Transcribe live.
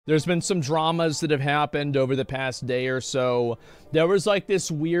There's been some dramas that have happened over the past day or so. There was like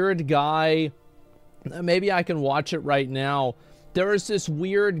this weird guy, maybe I can watch it right now. There was this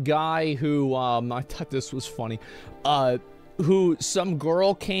weird guy who, I thought this was funny, who some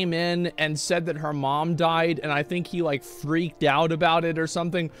girl came in and said that her mom died, and I think he like freaked out about it or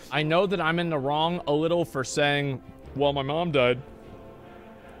something. I know that I'm in the wrong a little for saying, well, my mom died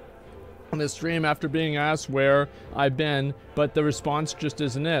on the stream after being asked where I've been, but the response just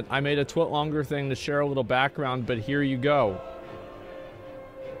isn't it. I made a twit longer thing to share a little background, but here you go.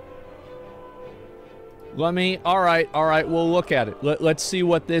 Let me, all right, we'll look at it. Let's see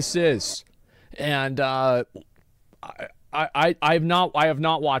what this is. And I have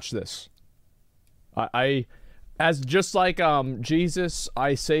not watched this. As just like Jesus,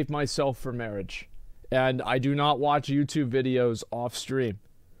 I saved myself for marriage, and I do not watch YouTube videos off stream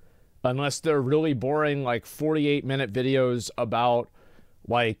unless they're really boring, like 48-minute videos about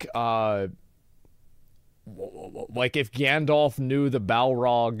like if Gandalf knew the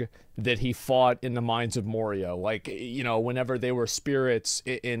Balrog that he fought in the mines of Moria, like, you know, whenever they were spirits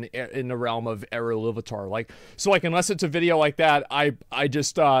in the realm of Erilivatar. Like, so like, unless it's a video like that, I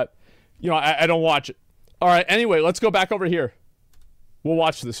just you know, I don't watch it. All right, anyway, let's go back over here. We'll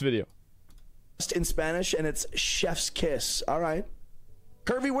watch this video. In Spanish, and it's chef's kiss. All right.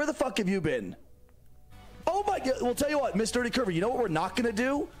 Curvy, where the fuck have you been? Oh my god, we'll tell you what, Miss Dirty Curvy, you know what we're not gonna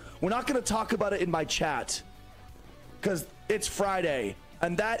do? We're not gonna talk about it in my chat, because it's Friday,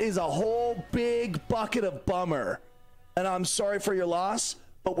 and that is a whole big bucket of bummer, and I'm sorry for your loss,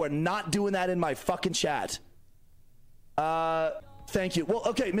 but we're not doing that in my fucking chat. Thank you. Well,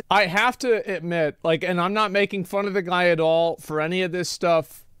 okay. I have to admit, like, and I'm not making fun of the guy at all for any of this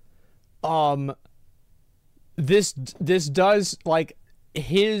stuff. This does, like,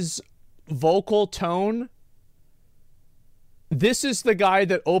 his vocal tone, this is the guy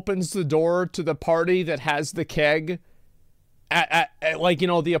that opens the door to the party that has the keg at like, you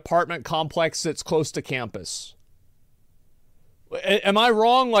know, the apartment complex that's close to campus. Am I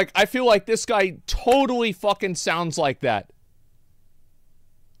wrong? Like, I feel like this guy totally fucking sounds like that.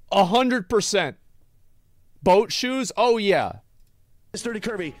 100%. Boat shoes? Oh yeah. Dirty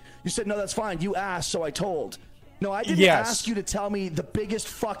Kirby, you said no, that's fine. You asked, so I told. No, I didn't ask you to tell me the biggest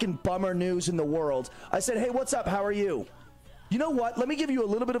fucking bummer news in the world. I said, hey, what's up? How are you? You know what? Let me give you a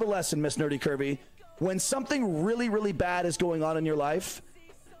little bit of a lesson, Miss Nerdy Kirby. When something really, really bad is going on in your life,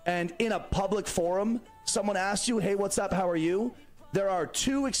 and in a public forum, someone asks you, hey, what's up? How are you? There are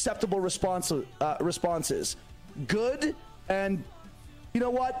two acceptable responses. Good, and you know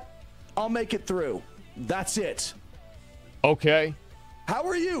what? I'll make it through. That's it. Okay. How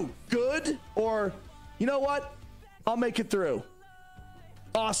are you? Good, or you know what? I'll make it through.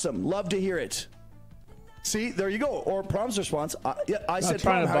 Awesome. Love to hear it. See, there you go. Or Prom's response. Yeah, I said,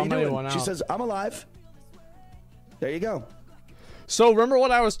 Prom, how you doing? She says, I'm alive. There you go. So remember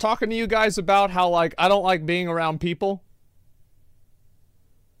when I was talking to you guys about how, like, I don't like being around people?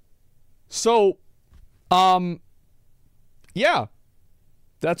 So, yeah,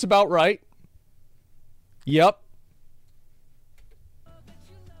 that's about right. Yep.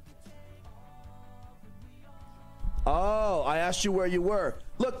 Oh, I asked you where you were.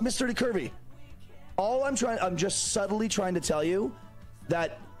 Look, Mr. Curvy, I'm just subtly trying to tell you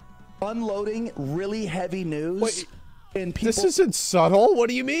that unloading really heavy news in people. This isn't subtle. What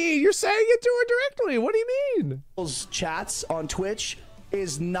do you mean? You're saying it to her directly. What do you mean? People's chats on Twitch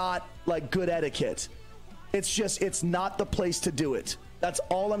is not like good etiquette. It's just, it's not the place to do it. That's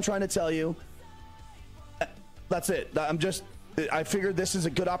all I'm trying to tell you. That's it. I figured this is a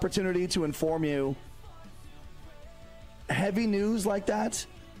good opportunity to inform you. Heavy news like that,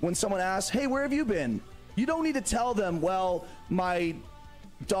 when someone asks, hey, where have you been? You don't need to tell them, well, my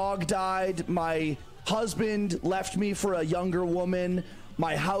dog died, my husband left me for a younger woman,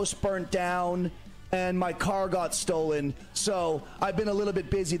 my house burnt down, and my car got stolen, so I've been a little bit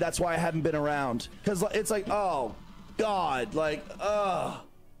busy, that's why I haven't been around. Because it's like, oh god, like,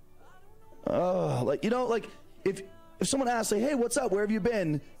 like, you know, like, if someone asks, like, hey, what's up, where have you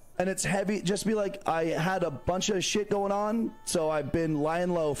been? And it's heavy, just be like, I had a bunch of shit going on, so I've been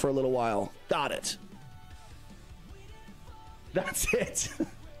lying low for a little while. Got it. That's it.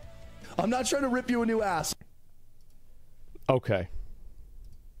 I'm not trying to rip you a new ass. Okay.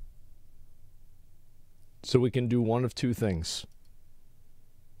 So we can do one of two things.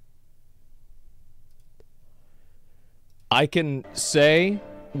 I can say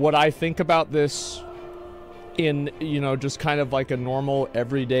what I think about this in, you know, just kind of like a normal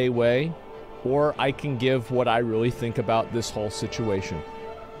everyday way, or I can give what I really think about this whole situation.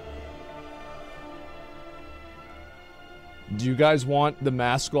 Do you guys want the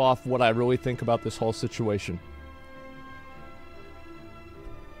mask off what I really think about this whole situation?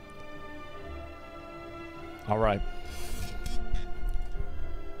 All right.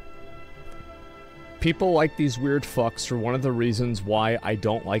 People like these weird fucks are one of the reasons why I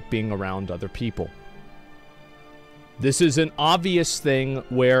don't like being around other people. This is an obvious thing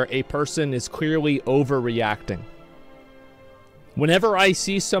where a person is clearly overreacting. Whenever I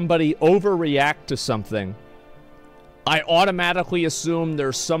see somebody overreact to something, I automatically assume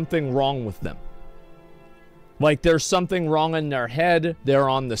there's something wrong with them. Like there's something wrong in their head, they're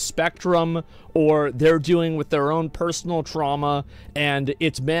on the spectrum, or they're dealing with their own personal trauma, and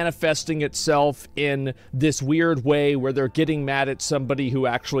it's manifesting itself in this weird way where they're getting mad at somebody who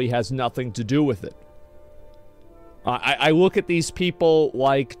actually has nothing to do with it. I look at these people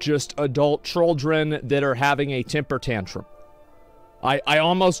like just adult children that are having a temper tantrum. I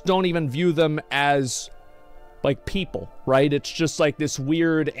almost don't even view them as like people, right? It's just like this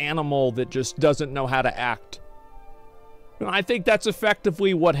weird animal that just doesn't know how to act. And I think that's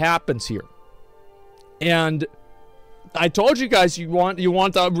effectively what happens here. And I told you guys you want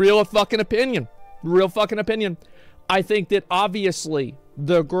the real fucking opinion. Real fucking opinion. I think that obviously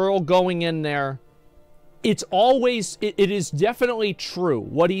the girl going in there, it's always, it is definitely true.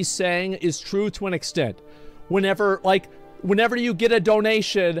 What he's saying is true to an extent. Whenever you get a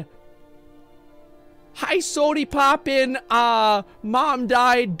donation, hi, Sody Poppin', mom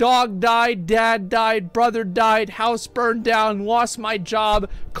died, dog died, dad died, brother died, house burned down, lost my job,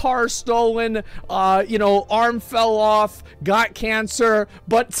 car stolen, arm fell off, got cancer,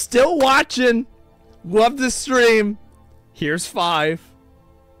 but still watching, love the stream, here's 5.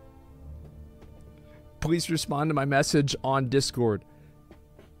 Please respond to my message on Discord.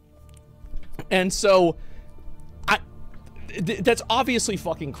 And so, that's obviously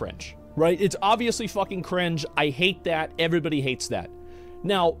fucking cringe. Right? It's obviously fucking cringe. I hate that. Everybody hates that.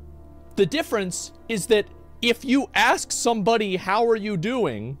 Now, the difference is that if you ask somebody, how are you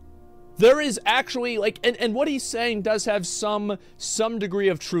doing? There is actually, like, and what he's saying does have some degree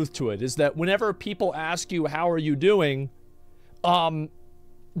of truth to it, is that whenever people ask you, how are you doing?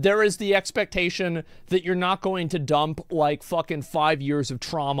 There is the expectation that you're not going to dump, like, fucking 5 years of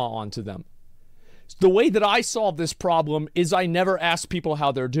trauma onto them. The way that I solve this problem is I never ask people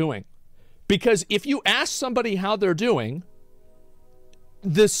how they're doing. Because if you ask somebody how they're doing,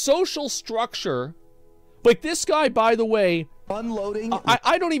 the social structure, like this guy, by the way, unloading.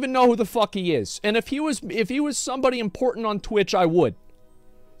 I don't even know who the fuck he is. And if he was somebody important on Twitch, I would.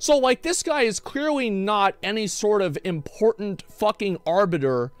 So like this guy is clearly not any sort of important fucking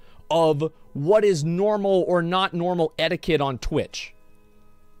arbiter of what is normal or not normal etiquette on Twitch.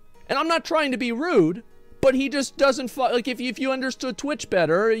 And I'm not trying to be rude, but he just doesn't, like, if you understood Twitch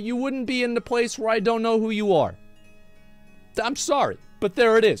better, you wouldn't be in the place where I don't know who you are. I'm sorry, but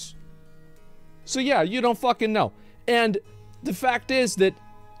there it is. So yeah, you don't fucking know. And the fact is that,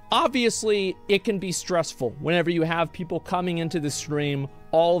 obviously, it can be stressful whenever you have people coming into the stream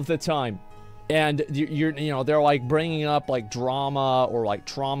all of the time. And they're like bringing up like drama or like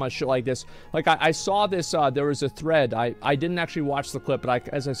trauma, shit like this. Like I saw this, there was a thread. I didn't actually watch the clip, but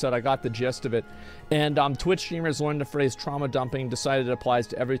as I said, I got the gist of it. And Twitch streamers learned the phrase trauma dumping, decided it applies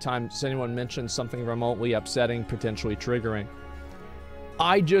to every time anyone mentions something remotely upsetting, potentially triggering.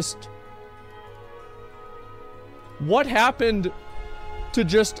 What happened to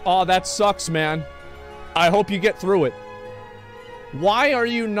just, oh, that sucks, man. I hope you get through it. Why are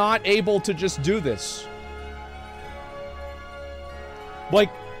you not able to just do this? Like,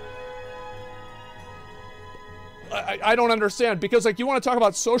 I don't understand, because like you want to talk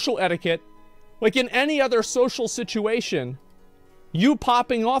about social etiquette, like in any other social situation, you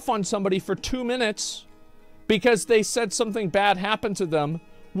popping off on somebody for 2 minutes because they said something bad happened to them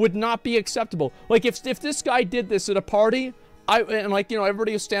would not be acceptable. Like if this guy did this at a party, and like,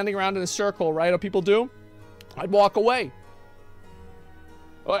 everybody is standing around in a circle, right? What people do? I'd walk away.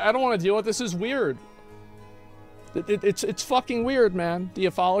 I don't want to deal with this. This is weird. It's fucking weird, man. The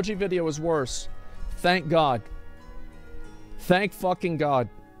ufology video is worse. Thank God. Thank fucking God.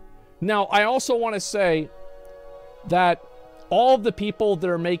 Now, I also want to say that all of the people that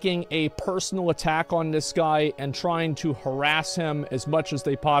are making a personal attack on this guy and trying to harass him as much as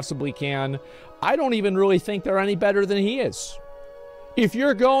they possibly can, I don't even really think they're any better than he is. If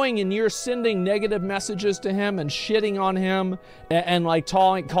you're going and you're sending negative messages to him and shitting on him and like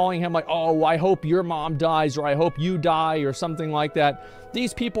calling him like, oh, I hope your mom dies, or I hope you die, or something like that,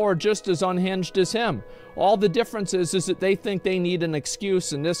 these people are just as unhinged as him. All the difference is that they think they need an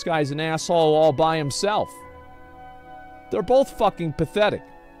excuse, and this guy's an asshole all by himself. They're both fucking pathetic.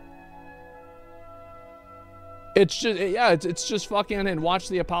 It's just, yeah, it's just fucking, and watch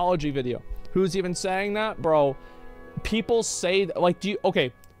the apology video. Who's even saying that? Bro, people say, like,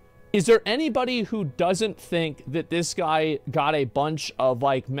 okay, is there anybody who doesn't think that this guy got a bunch of,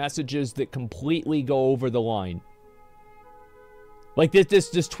 like, messages that completely go over the line? Like,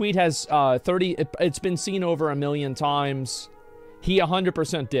 this tweet has, it's been seen over 1 million times. He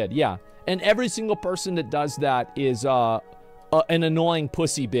 100% did, yeah. And every single person that does that is, an annoying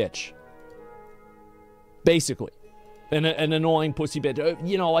pussy bitch. Basically. An annoying pussy bitch.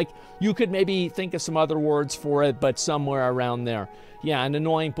 You know, like, you could maybe think of some other words for it, but somewhere around there. Yeah, an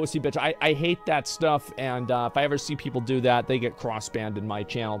annoying pussy bitch. I hate that stuff, and if I ever see people do that, they get cross-banned in my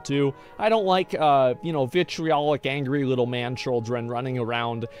channel, too. I don't like, you know, vitriolic, angry little man-children running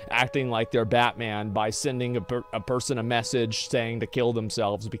around acting like they're Batman by sending a person a message saying to kill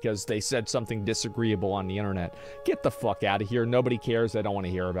themselves because they said something disagreeable on the internet. Get the fuck out of here. Nobody cares. I don't want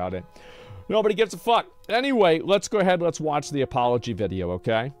to hear about it. Nobody gives a fuck. Anyway, let's go ahead. Let's watch the apology video,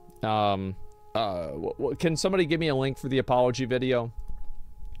 okay? Can somebody give me a link for the apology video?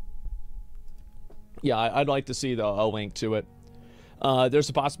 Yeah, I'd like to see a link to it. There's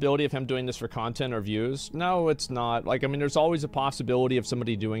a possibility of him doing this for content or views. No, it's not. Like, I mean, there's always a possibility of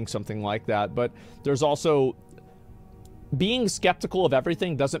somebody doing something like that, but there's also... Being skeptical of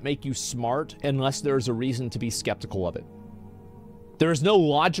everything doesn't make you smart unless there's a reason to be skeptical of it. There's no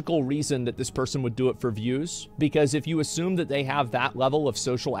logical reason that this person would do it for views, because if you assume that they have that level of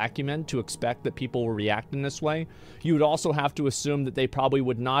social acumen to expect that people will react in this way, you would also have to assume that they probably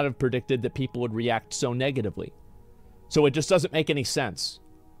would not have predicted that people would react so negatively. So it just doesn't make any sense.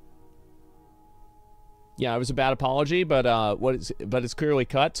 Yeah, it was a bad apology, but it's clearly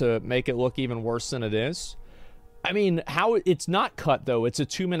cut to make it look even worse than it is. I mean, how it's not cut though? It's a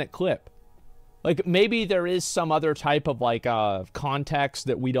 2-minute clip. Like, maybe there is some other type of, like, context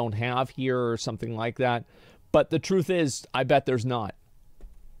that we don't have here or something like that. But the truth is, I bet there's not.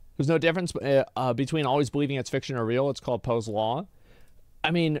 There's no difference between always believing it's fiction or real. It's called Poe's Law.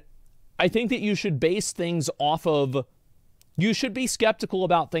 I mean, I think that you should base things off of... You should be skeptical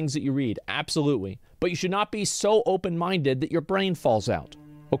about things that you read. Absolutely. But you should not be so open-minded that your brain falls out.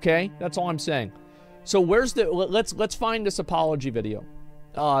 Okay? That's all I'm saying. So where's the... Let's find this apology video.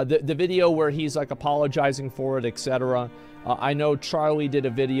 The video where he's like apologizing for it, etc. I know Charlie did a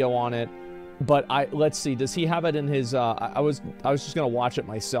video on it, but let's see, does he have it in his I was just gonna watch it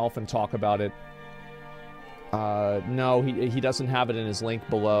myself and talk about it. No, he doesn't have it in his link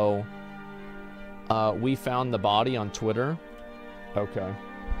below. We found the body on Twitter. Okay.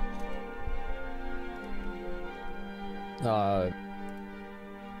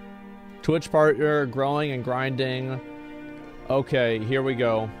 Twitch partner growing and grinding. Okay, here we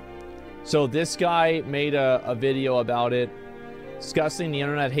go. So this guy made a video about it, discussing the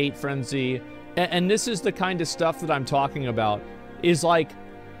internet hate frenzy, and this is the kind of stuff that I'm talking about, is like,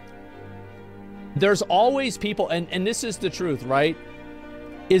 there's always people, and this is the truth, right?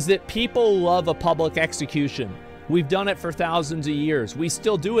 Is that people love a public execution. We've done it for thousands of years. We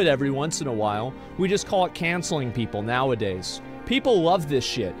still do it every once in a while. We just call it canceling people nowadays. People love this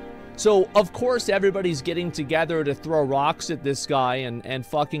shit. So, of course, everybody's getting together to throw rocks at this guy and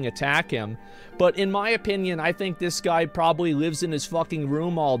fucking attack him. But in my opinion, I think this guy probably lives in his fucking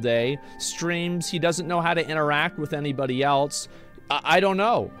room all day, streams, he doesn't know how to interact with anybody else. I don't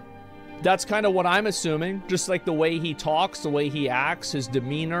know. That's kind of what I'm assuming. Just like the way he talks, the way he acts, his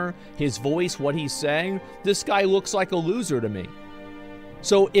demeanor, his voice, what he's saying. This guy looks like a loser to me.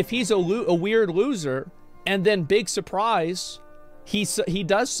 So if he's a weird loser, and then big surprise... He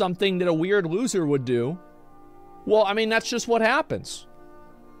does something that a weird loser would do. Well, I mean, that's just what happens.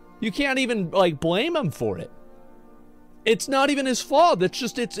 You can't even, like, blame him for it. It's not even his fault. It's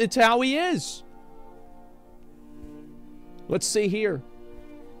just, it's how he is. Let's see here.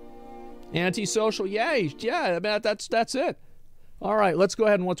 Antisocial, yay. Yeah, I mean, that's it. All right, let's go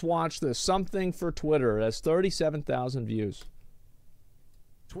ahead and let's watch this. Something for Twitter. It has 37,000 views.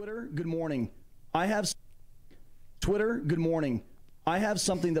 Twitter, good morning. Twitter, good morning. I have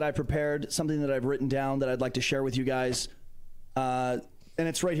something that I prepared, something that I've written down that I'd like to share with you guys. And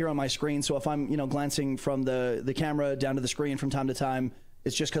it's right here on my screen. So if I'm, you know, glancing from the camera down to the screen from time to time,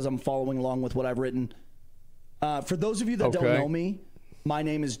 it's just because I'm following along with what I've written. For those of you that don't know me, my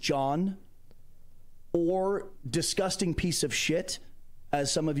name is John, or Disgusting Piece of Shit,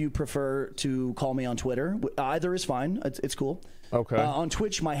 as some of you prefer to call me on Twitter. Either is fine. It's cool. Okay. On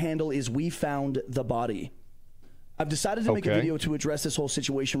Twitch, my handle is We Found the Body. I've decided to make a video to address this whole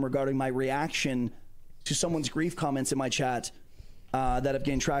situation regarding my reaction to someone's grief comments in my chat that have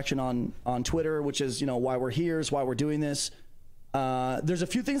gained traction on Twitter, which is, you know, why we're here, is why we're doing this. There's a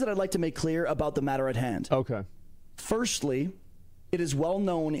few things that I'd like to make clear about the matter at hand. Okay. Firstly, it is well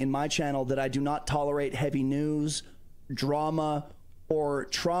known in my channel that I do not tolerate heavy news, drama, or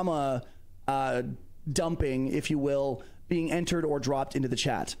trauma dumping, if you will, being entered or dropped into the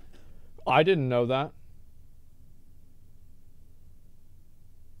chat. I didn't know that.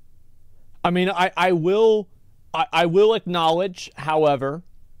 I mean, I will acknowledge, however,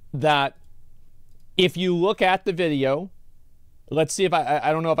 that if you look at the video, let's see if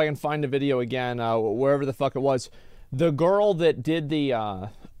I don't know if I can find the video again, wherever the fuck it was. The girl that did the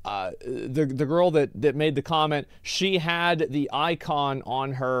girl that made the comment, she had the icon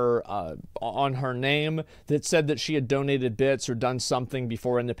on her name that said that she had donated bits or done something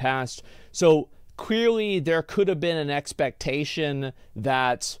before in the past. So clearly there could have been an expectation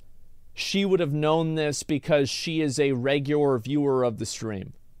that she would have known this because she is a regular viewer of the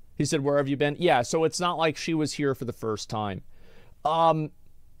stream. He said, where have you been? Yeah, so it's not like she was here for the first time. I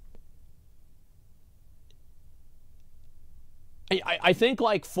think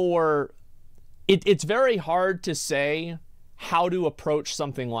like it's very hard to say how to approach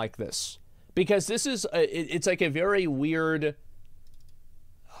something like this, because this is it's like a very weird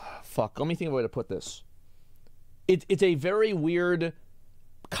fuck, let me think of a way to put this. It's a very weird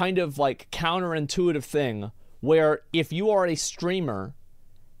kind of like counterintuitive thing where if you are a streamer,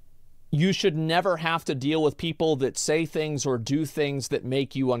 you should never have to deal with people that say things or do things that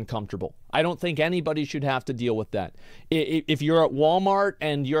make you uncomfortable. I don't think anybody should have to deal with that. If you're at Walmart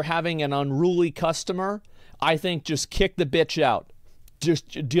and you're having an unruly customer, I think just kick the bitch out.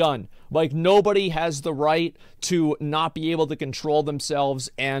 Just done. Like, nobody has the right to not be able to control themselves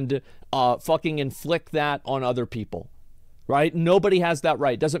and fucking inflict that on other people. Right? Nobody has that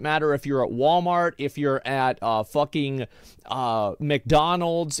right. Doesn't matter if you're at Walmart, if you're at fucking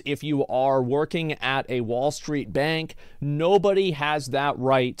McDonald's, if you are working at a Wall Street bank. Nobody has that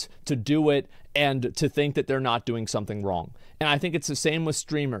right to do it and to think that they're not doing something wrong. And I think it's the same with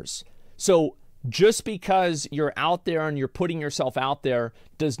streamers. So just because you're out there and you're putting yourself out there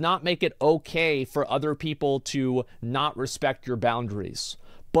does not make it okay for other people to not respect your boundaries.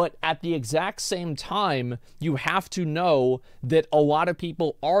 But at the exact same time, you have to know that a lot of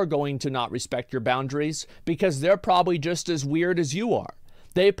people are going to not respect your boundaries because they're probably just as weird as you are.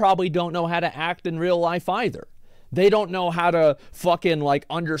 They probably don't know how to act in real life either. They don't know how to fucking like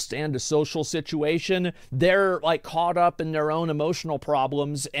understand a social situation. They're like caught up in their own emotional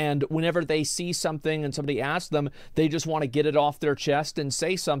problems, and whenever they see something and somebody asks them, they just want to get it off their chest and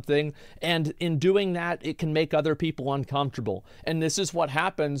say something, and in doing that, it can make other people uncomfortable. And this is what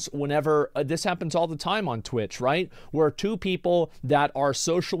happens whenever, this happens all the time on Twitch, right? Where two people that are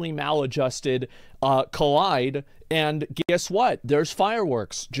socially maladjusted collide, and guess what? There's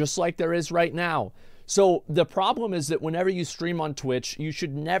fireworks, just like there is right now. So the problem is that whenever you stream on Twitch, you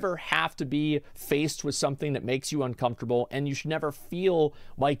should never have to be faced with something that makes you uncomfortable, and you should never feel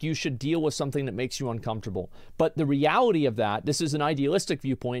like you should deal with something that makes you uncomfortable. But the reality of that, this is an idealistic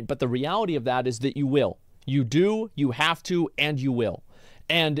viewpoint, but the reality of that is that you will. You do, you have to, and you will.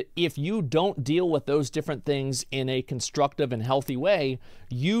 And if you don't deal with those different things in a constructive and healthy way,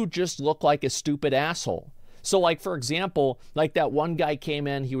 you just look like a stupid asshole. So like, for example, like that one guy came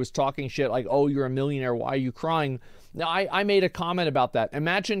in, he was talking shit like, oh, you're a millionaire, why are you crying? Now, I made a comment about that.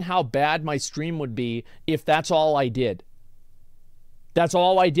 Imagine how bad my stream would be if that's all I did. That's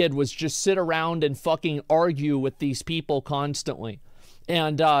all I did was just sit around and fucking argue with these people constantly.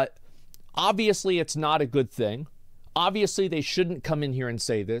 And obviously it's not a good thing. Obviously they shouldn't come in here and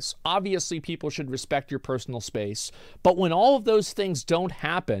say this. Obviously people should respect your personal space. But when all of those things don't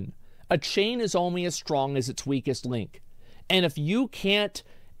happen, a chain is only as strong as its weakest link. And if you can't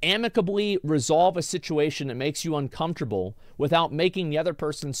amicably resolve a situation that makes you uncomfortable without making the other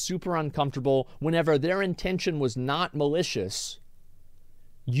person super uncomfortable whenever their intention was not malicious,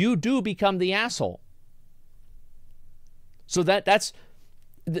 you do become the asshole. So that's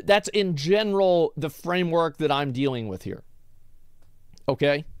in general the framework that I'm dealing with here.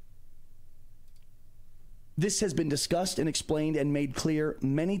 Okay? This has been discussed and explained and made clear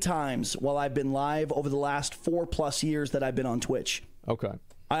many times while I've been live over the last 4+ years that I've been on Twitch. Okay.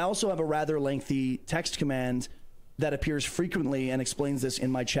 I also have a rather lengthy text command that appears frequently and explains this in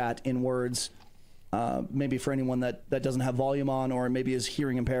my chat in words, maybe for anyone that doesn't have volume on or maybe is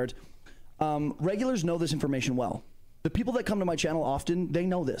hearing impaired. Regulars know this information well. The people that come to my channel often, they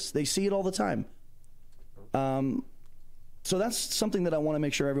know this. They see it all the time. So that's something that I want to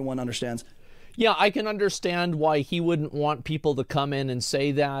make sure everyone understands. Yeah, I can understand why he wouldn't want people to come in and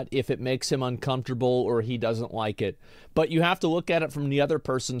say that if it makes him uncomfortable or he doesn't like it. But you have to look at it from the other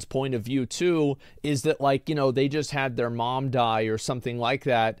person's point of view too, is that like, you know, they just had their mom die or something like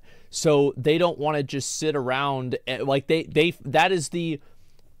that. So they don't want to just sit around like that is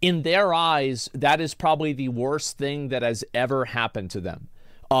in their eyes, that is probably the worst thing that has ever happened to them.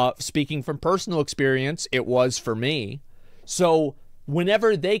 Speaking from personal experience, it was for me. So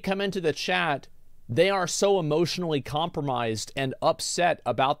whenever they come into the chat, they are so emotionally compromised and upset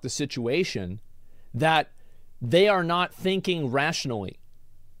about the situation that they are not thinking rationally.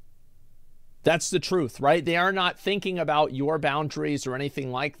 That's the truth, right? They are not thinking about your boundaries or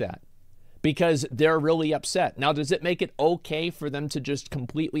anything like that because they're really upset. Now, does it make it okay for them to just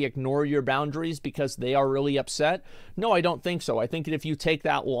completely ignore your boundaries because they are really upset? No, I don't think so. I think that if you take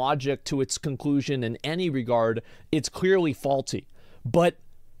that logic to its conclusion in any regard, it's clearly faulty. But,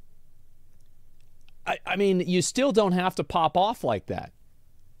 I mean, you still don't have to pop off like that.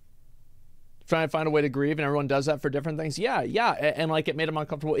 Trying to find a way to grieve, and everyone does that for different things. Yeah, and like it made him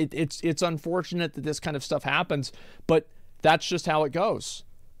uncomfortable. It's unfortunate that this kind of stuff happens, but that's just how it goes.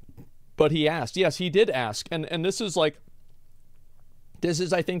 But he asked. Yes, he did ask. And this is like, this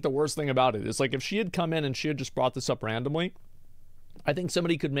is, I think, the worst thing about it. Is like if she had come in and she had just brought this up randomly, I think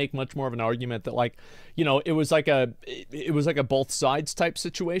somebody could make much more of an argument that, like, you know, it was like a both sides type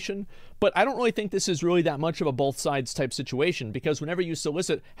situation. But I don't really think this is really that much of a both sides type situation, because whenever you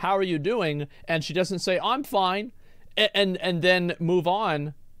solicit, how are you doing? And she doesn't say, I'm fine, and then move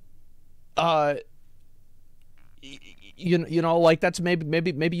on. You know, like that's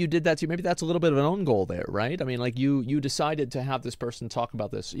maybe you did that too. Maybe that's a little bit of an own goal there, right? I mean, like you decided to have this person talk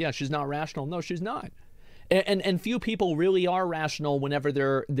about this. Yeah, she's not rational. No, she's not. And few people really are rational whenever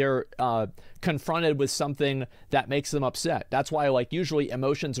they're confronted with something that makes them upset. That's why, like, usually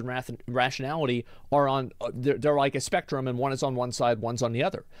emotions and rationality are on, they're like a spectrum, and one is on one side, one's on the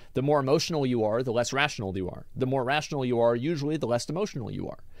other. The more emotional you are, the less rational you are. The more rational you are, usually, the less emotional you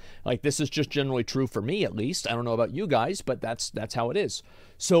are. Like, this is just generally true for me, at least. I don't know about you guys, but that's how it is.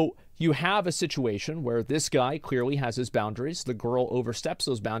 So you have a situation where this guy clearly has his boundaries. The girl oversteps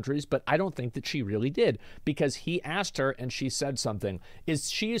those boundaries, but I don't think that she really did, because he asked her and she said something.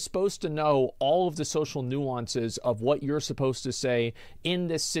 She is supposed to know all of the social nuances of what you're supposed to say in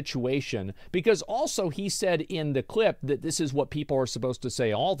this situation, because also he said in the clip that this is what people are supposed to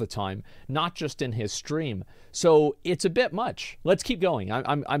say all the time, not just in his stream. So it's a bit much. Let's keep going.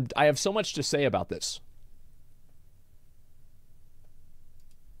 I have so much to say about this.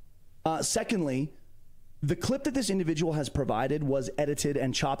 Secondly, the clip that this individual has provided was edited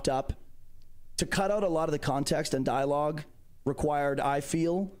and chopped up to cut out a lot of the context and dialogue required, I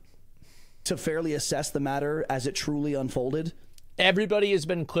feel, to fairly assess the matter as it truly unfolded. Everybody has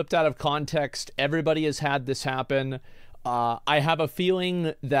been clipped out of context. Everybody has had this happen. I have a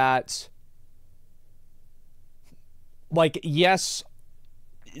feeling that, like, yes,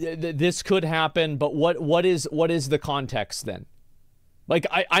 this could happen, but what is the context then? Like,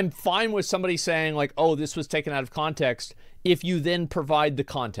 I'm fine with somebody saying, like, oh, this was taken out of context, if you then provide the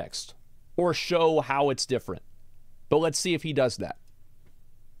context or show how it's different. But let's see if he does that.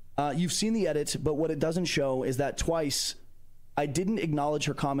 You've seen the edit, but what it doesn't show is that twice I didn't acknowledge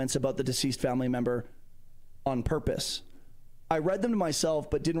her comments about the deceased family member on purpose. I read them to myself,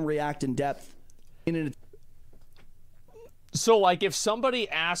 but didn't react in depth in an. So, like, if somebody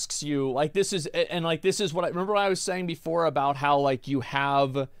asks you, like, this is, and, like, this is what I remember what I was saying before about how, like, you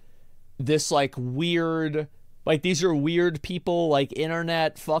have this, like, weird, like, these are weird people, like,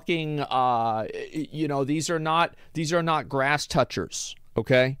 internet fucking, you know, these are not grass touchers,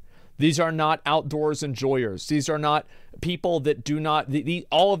 okay? These are not outdoors enjoyers. These are not people that do not,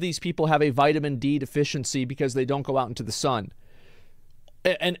 all of these people have a vitamin D deficiency because they don't go out into the sun.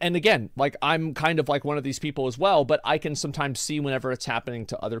 And again, like, I'm kind of like one of these people as well, but I can sometimes see whenever it's happening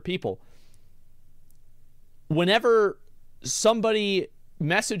to other people. Whenever somebody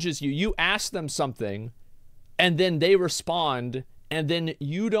messages you, you ask them something, and then they respond, and then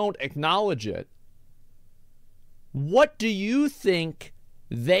you don't acknowledge it. What do you think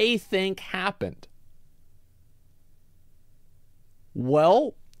they think happened?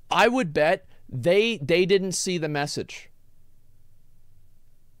 Well, I would bet they didn't see the message.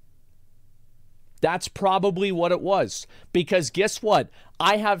 That's probably what it was. Because guess what?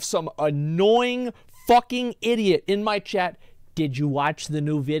 I have some annoying fucking idiot in my chat. Did you watch the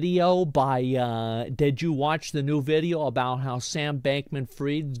new video did you watch the new video about how Sam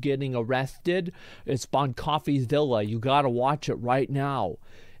Bankman-Fried's getting arrested? It's on Coffee's Villa. You gotta watch it right now.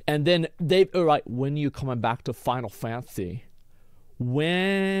 And then they're like, when are you coming back to Final Fantasy?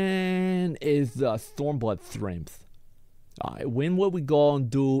 When is the Stormblood strength? When will we go and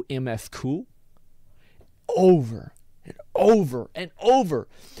do MSQ? Over and over and over.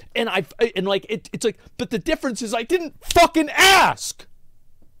 And it's like, but the difference is I didn't fucking ask.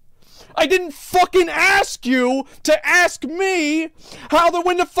 I didn't fucking ask you to ask me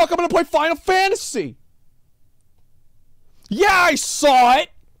when the fuck I'm gonna play Final Fantasy. Yeah, I saw it.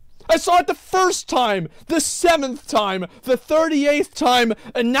 I saw it the first time, the 7th time, the 38th time,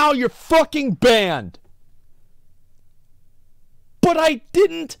 and now you're fucking banned. But I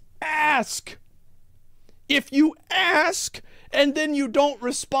didn't ask. If you ask and then you don't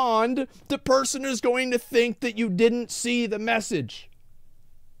respond, the person is going to think that you didn't see the message.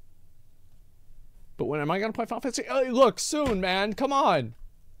 But when am I going to play Final Fantasy? Oh, look, soon, man. Come on.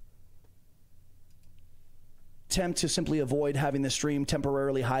 Attempt to simply avoid having the stream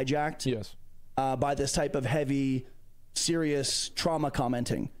temporarily hijacked. Yes. By this type of heavy, serious trauma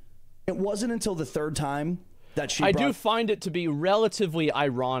commenting. It wasn't until the 3rd time that she I do find it to be relatively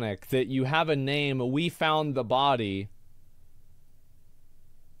ironic that you have a name, We Found the Body,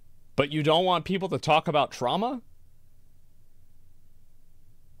 but you don't want people to talk about trauma?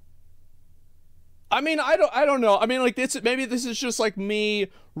 I mean, I don't know. I mean, like, maybe this is just like me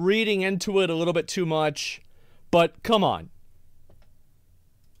reading into it a little bit too much. But come on.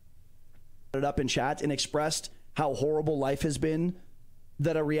 It up in chat and expressed how horrible life has been,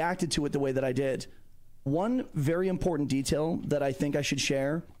 that I reacted to it the way that I did. One very important detail that I think I should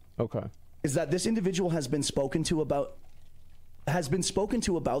share, okay, is that this individual has been spoken to about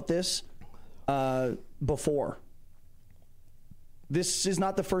this before. This is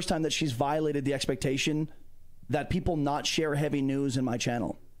not the first time that she's violated the expectation that people not share heavy news in my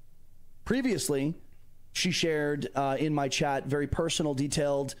channel. Previously, she shared in my chat very personal,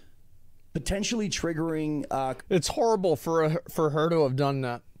 detailed, potentially triggering... It's horrible for her to have done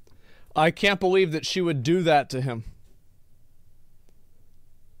that. I can't believe that she would do that to him.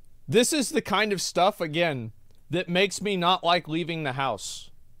 This is the kind of stuff, again, that makes me not like leaving the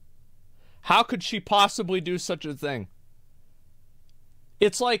house. How could she possibly do such a thing?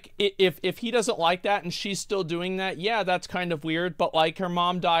 It's like, if he doesn't like that and she's still doing that, yeah, that's kind of weird, but like her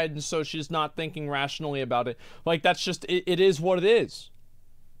mom died and so she's not thinking rationally about it. Like, that's just, it is what it is.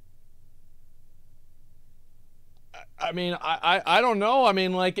 I mean, I don't know. I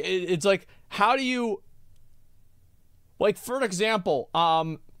mean, like, it's like, how do you, like, for example,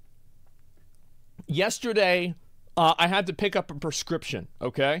 yesterday, I had to pick up a prescription,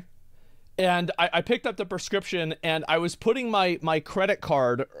 okay? And I picked up the prescription and I was putting my credit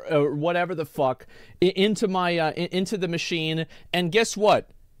card or whatever the fuck into into the machine, and guess what?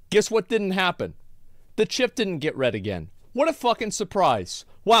 Guess what didn't happen? The chip didn't get read again. What a fucking surprise.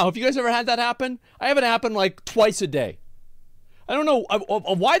 Wow, have you guys ever had that happen? I have it happen like twice a day. I don't know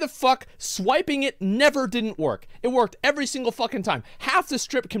why the fuck swiping it never didn't work. It worked every single fucking time. Half the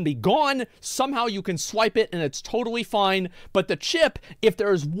strip can be gone. Somehow you can swipe it and it's totally fine. But the chip, if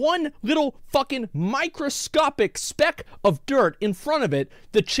there's one little fucking microscopic speck of dirt in front of it,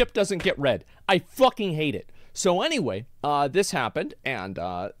 the chip doesn't get read. I fucking hate it. So anyway, this happened, and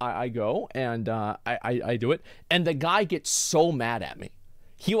I go and I do it, and the guy gets so mad at me.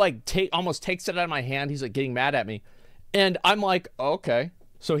 He like almost takes it out of my hand. He's like getting mad at me. And I'm like, okay.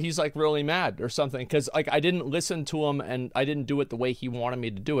 So he's like really mad or something because like I didn't listen to him and I didn't do it the way he wanted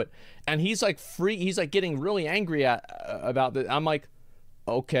me to do it. And he's like he's like getting really angry about that. I'm like,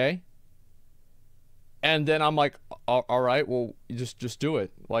 okay. And then I'm like, all right, well, just do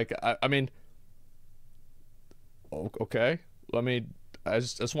it. Like, I mean, okay. Let me, I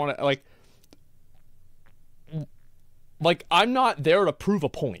just want to like, I'm not there to prove a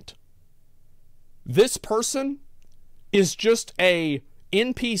point. This person is just a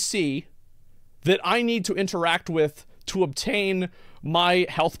NPC that I need to interact with to obtain my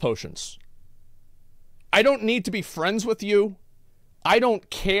health potions. I don't need to be friends with you. I don't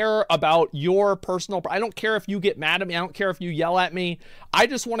care about your personal... I don't care if you get mad at me. I don't care if you yell at me. I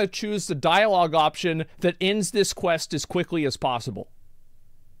just want to choose the dialogue option that ends this quest as quickly as possible.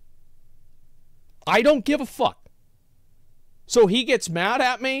 I don't give a fuck. So he gets mad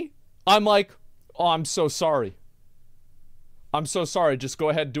at me. I'm like, oh, I'm so sorry. I'm so sorry. Just go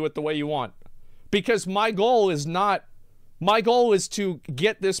ahead and do it the way you want. Because my goal is not... My goal is to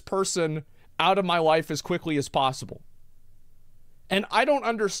get this person out of my life as quickly as possible. And I don't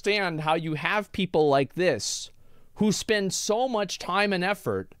understand how you have people like this who spend so much time and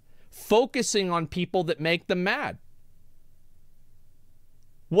effort focusing on people that make them mad.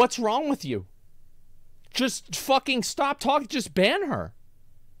 What's wrong with you? Just fucking stop talking. Just ban her.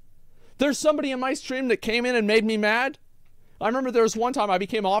 There's somebody in my stream that came in and made me mad. I remember there was one time I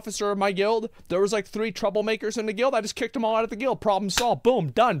became officer of my guild. There was like 3 troublemakers in the guild. I just kicked them all out of the guild. Problem solved.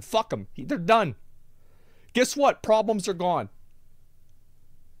 Boom. Done. Fuck them. They're done. Guess what? Problems are gone.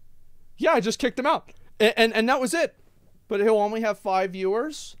 Yeah, I just kicked him out. And that was it. But he'll only have 5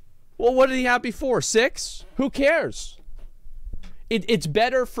 viewers? Well, what did he have before? 6? Who cares? It's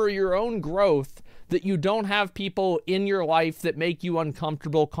better for your own growth that you don't have people in your life that make you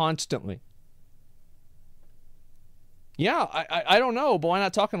uncomfortable constantly. Yeah, I don't know, but why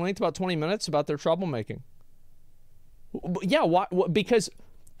not talk in length about 20 minutes about their troublemaking? Yeah, why? Because,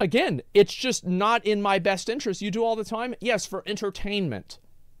 again, it's just not in my best interest. You do all the time? Yes, for entertainment.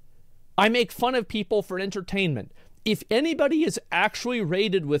 I make fun of people for entertainment. If anybody is actually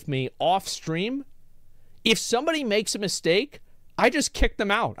raided with me off stream, if somebody makes a mistake, I just kick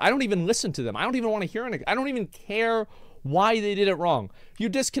them out. I don't even listen to them. I don't even want to hear anything. I don't even care why they did it wrong. You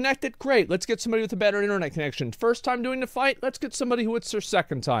disconnected? Great. Let's get somebody with a better internet connection. First time doing the fight? Let's get somebody who it's their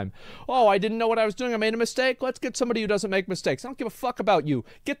second time. Oh, I didn't know what I was doing. I made a mistake? Let's get somebody who doesn't make mistakes. I don't give a fuck about you.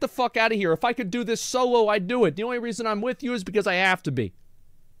 Get the fuck out of here. If I could do this solo, I'd do it. The only reason I'm with you is because I have to be.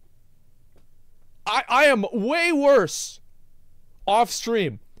 I am way worse off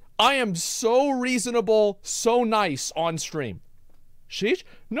stream. I am so reasonable, so nice on stream. Sheesh?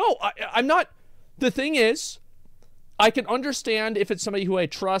 No, I'm not. The thing is, I can understand if it's somebody who I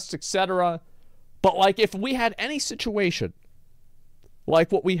trust, etc. But like if we had any situation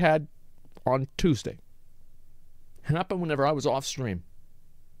like what we had on Tuesday, it happened whenever I was off stream.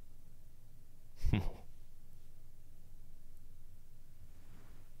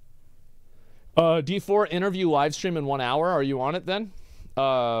 D4 interview live stream in 1 hour. Are you on it then?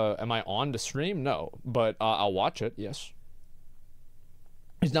 Am I on to stream? No, but I'll watch it. Yes.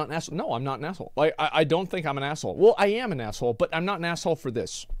 He's not an asshole. No, I'm not an asshole. Like, I don't think I'm an asshole. Well, I am an asshole, but I'm not an asshole for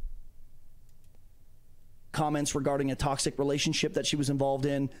this. Comments regarding a toxic relationship that she was involved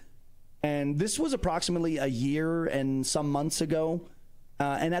in. And this was approximately a year and some months ago.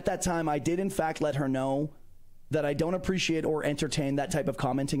 And at that time, I did in fact let her know that I don't appreciate or entertain that type of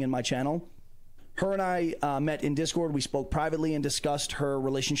commenting in my channel. Her and I met in Discord. We spoke privately and discussed her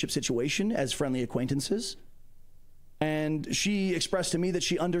relationship situation as friendly acquaintances. And she expressed to me that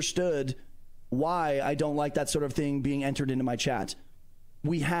she understood why I don't like that sort of thing being entered into my chat.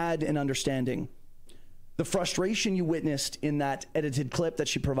 We had an understanding. The frustration you witnessed in that edited clip that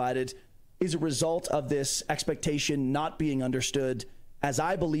she provided is a result of this expectation not being understood as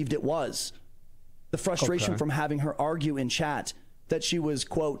I believed it was. The frustration from having her argue in chat that she was,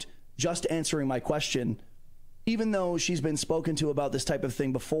 quote, just answering my question, even though she's been spoken to about this type of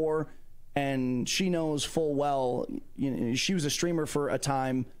thing before, and she knows full well, you know, she was a streamer for a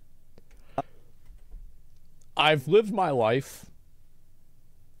time. I've lived my life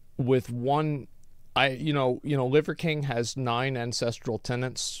with one, you know, Liver King has 9 ancestral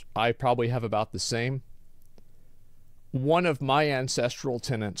tenets. I probably have about the same. One of my ancestral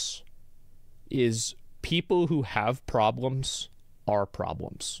tenets is people who have problems are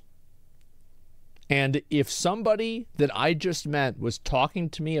problems. And if somebody that I just met was talking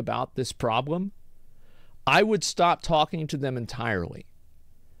to me about this problem, I would stop talking to them entirely.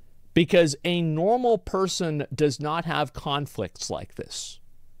 Because a normal person does not have conflicts like this.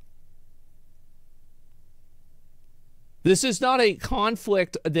 This is not a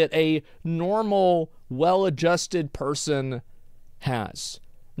conflict that a normal, well-adjusted person has.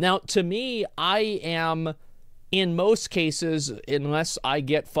 Now, to me, I am, in most cases, unless I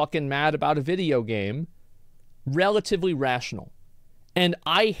get fucking mad about a video game, relatively rational. And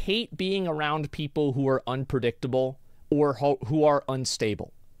I hate being around people who are unpredictable or who are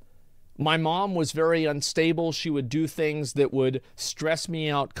unstable. My mom was very unstable. She would do things that would stress me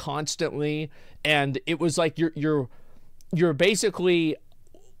out constantly. And it was like you're basically,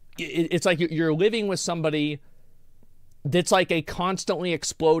 it's like you're living with somebody that's like a constantly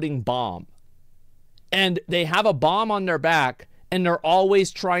exploding bomb. And they have a bomb on their back, and they're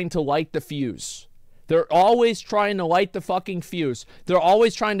always trying to light the fuse. They're always trying to light the fucking fuse. They're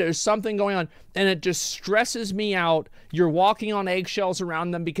always trying to, there's something going on, and it just stresses me out. You're walking on eggshells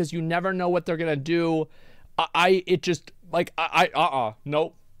around them because you never know what they're going to do.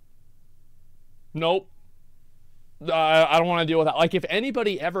 Nope. Nope. I don't want to deal with that. Like, if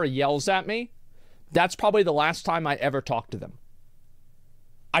anybody ever yells at me, that's probably the last time I ever talk to them.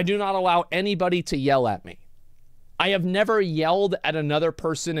 I do not allow anybody to yell at me. I have never yelled at another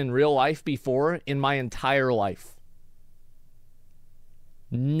person in real life before in my entire life.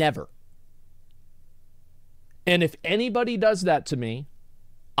 Never. And if anybody does that to me,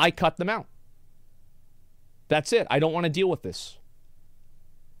 I cut them out. That's it. I don't want to deal with this.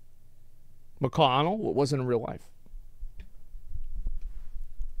 McConnell, what wasn't in real life.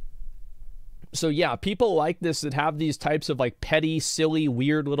 So yeah, people like this that have these types of like petty, silly,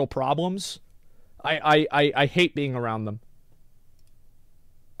 weird little problems. I hate being around them.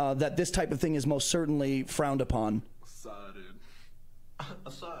 That this type of thing is most certainly frowned upon.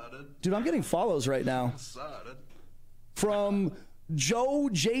 Dude, I'm getting follows right now. From Joe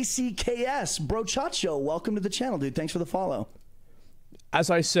JCKS. Bro Chacho, welcome to the channel, dude. Thanks for the follow. As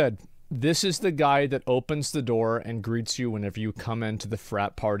I said, this is the guy that opens the door and greets you whenever you come into the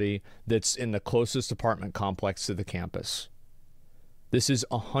frat party that's in the closest apartment complex to the campus. This is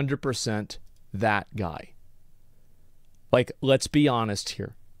 100% that guy. Like, let's be honest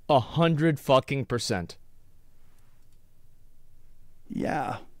here. 100%.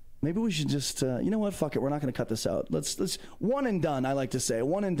 Yeah. Maybe we should just, you know what? Fuck it. We're not going to cut this out. Let's one and done, I like to say.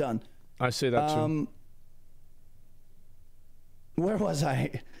 One and done. I say that too. Where was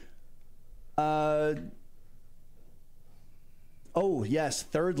I? Oh, yes.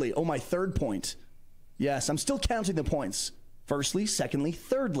 Thirdly. Oh, my third point. Yes, I'm still counting the points. Firstly, secondly,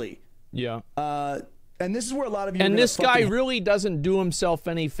 thirdly. Yeah. And this is where a lot of you. And this guy really doesn't do himself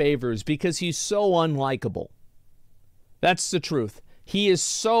any favors because he's so unlikable. That's the truth. He is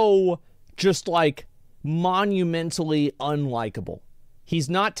so just like monumentally unlikable. He's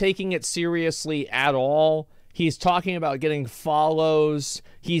not taking it seriously at all. He's talking about getting follows.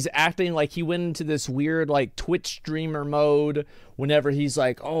 He's acting like he went into this weird like Twitch streamer mode whenever he's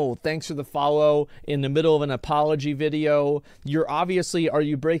like, oh, thanks for the follow in the middle of an apology video. You're obviously, are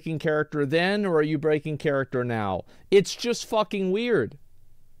you breaking character then or are you breaking character now? It's just fucking weird.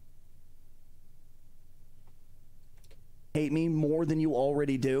 Hate me more than you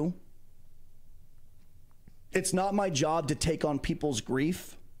already do. It's not my job to take on people's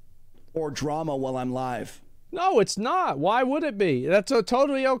grief or drama while I'm live. No, it's not. Why would it be? That's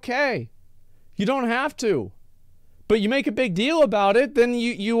totally okay. You don't have to. But you make a big deal about it, then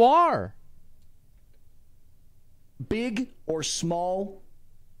you are. Big or small,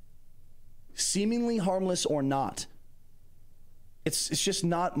 seemingly harmless or not. It's just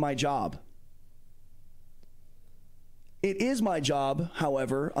not my job. It is my job,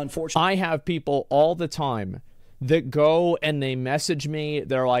 however, unfortunately. I have people all the time that go and they message me.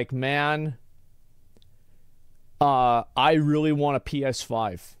 They're like, man, I really want a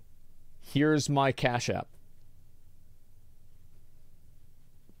PS5. Here's my Cash App.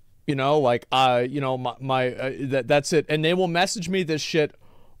 You know, like, you know, that's it. And they will message me this shit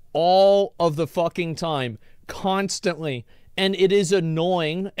all of the fucking time, constantly. And it is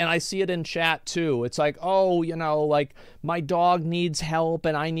annoying, and I see it in chat too. It's like, oh, you know, like my dog needs help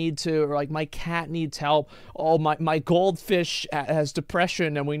and I need to, or like my cat needs help. Oh, my goldfish has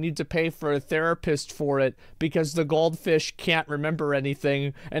depression and we need to pay for a therapist for it because the goldfish can't remember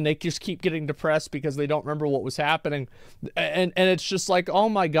anything and they just keep getting depressed because they don't remember what was happening. And it's just like, oh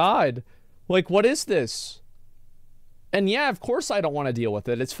my God, like, what is this? And yeah, of course I don't want to deal with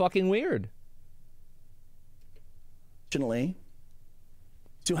it. It's fucking weird. To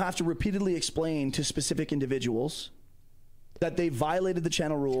have to repeatedly explain to specific individuals that they violated the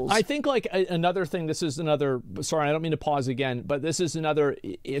channel rules. I think like another thing, this is another, sorry, I don't mean to pause again, but this is another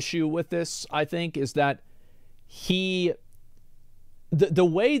issue with this, I think, is that the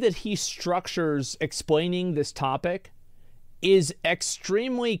way that he structures explaining this topic is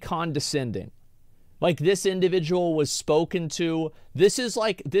extremely condescending. Like, this individual was spoken to. This is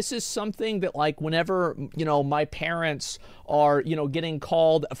something that, like, whenever, you know, my parents are, you know, getting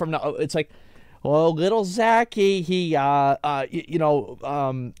called from the, it's like, well, little Zachy, he, you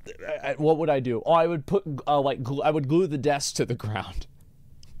know, what would I do? Oh, I would put, I would glue the desk to the ground.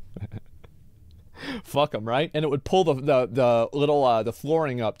 Fuck them, right? And it would pull the little the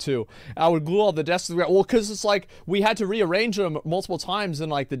flooring up too. I would glue all the desks to the ground. Well, because it's like we had to rearrange them multiple times in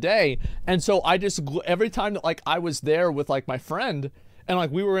like the day, and so I just every time that like I was there with like my friend, and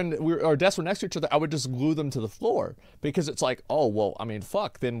like our desks were next to each other, I would just glue them to the floor because it's like, oh well, I mean,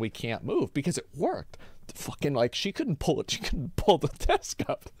 fuck, then we can't move because it worked. Fucking like she couldn't pull the desk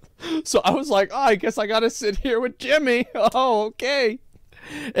up, so I was like, oh, I guess I gotta sit here with Jimmy. Oh, okay.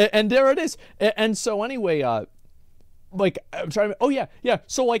 And there it is. And so anyway, like, I'm trying to, oh yeah.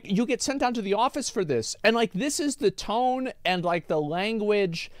 So like you get sent down to the office for this. And like, this is the tone and like the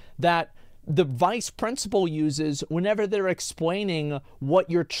language that the vice principal uses whenever they're explaining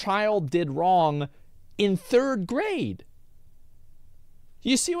what your child did wrong in 3rd grade.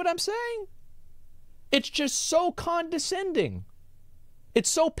 You see what I'm saying? It's just so condescending. It's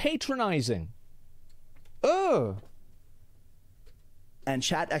so patronizing. Ugh. And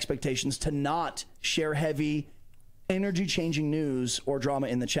chat expectations to not share heavy energy-changing news or drama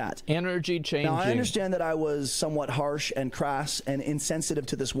in the chat. Energy-changing. Now, I understand that I was somewhat harsh and crass and insensitive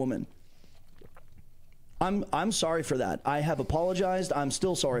to this woman. I'm sorry for that. I have apologized. I'm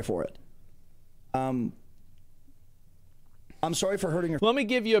still sorry for it. I'm sorry for hurting her. Let me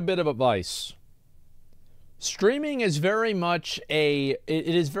give you a bit of advice. Streaming is very much it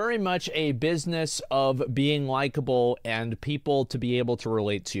is very much a business of being likable and people to be able to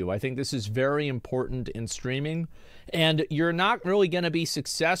relate to you. I think this is very important in streaming, and you're not really going to be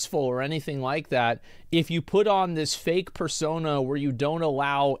successful or anything like that if you put on this fake persona where you don't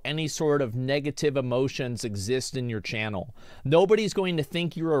allow any sort of negative emotions exist in your channel. Nobody's going to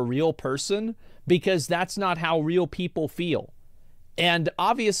think you're a real person because that's not how real people feel. And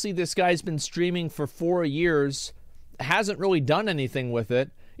obviously this guy's been streaming for 4 years, hasn't really done anything with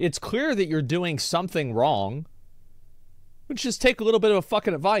it. It's clear that you're doing something wrong. Let's just take a little bit of a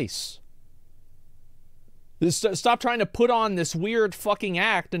fucking advice. Stop trying to put on this weird fucking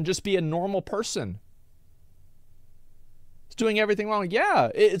act and just be a normal person. It's doing everything wrong. Yeah,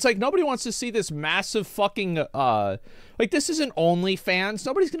 it's like nobody wants to see this massive fucking, like this isn't OnlyFans.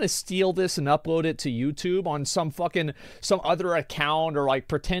 Nobody's gonna steal this and upload it to YouTube on some other account or like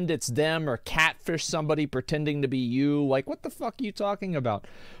pretend it's them or catfish somebody pretending to be you. Like, what the fuck are you talking about?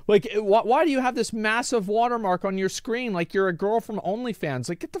 Like, why do you have this massive watermark on your screen like you're a girl from OnlyFans?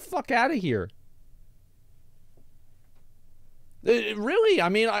 Like, get the fuck out of here. Really, I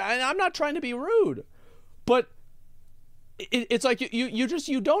mean, I'm not trying to be rude, but it's like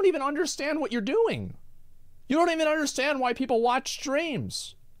you don't even understand what you're doing. You don't even understand why people watch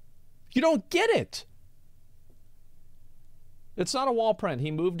streams. You don't get it. It's not a wall print. He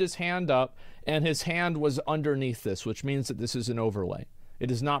moved his hand up, and his hand was underneath this, which means that this is an overlay.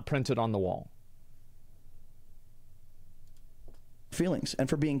 It is not printed on the wall. Feelings and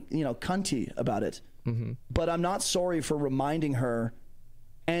for being, you know, cunty about it. Mm-hmm. But I'm not sorry for reminding her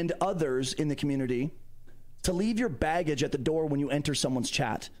and others in the community to leave your baggage at the door when you enter someone's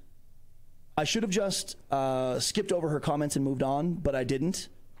chat. I should have just skipped over her comments and moved on, but I didn't.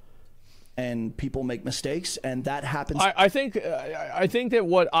 And people make mistakes, and that happens. I think that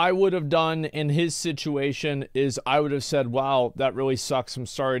what I would have done in his situation is I would have said, wow, that really sucks. I'm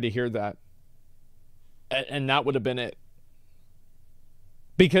sorry to hear that. And that would have been it.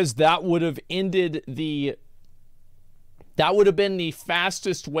 Because that would have ended that would have been the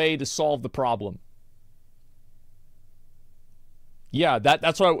fastest way to solve the problem. Yeah,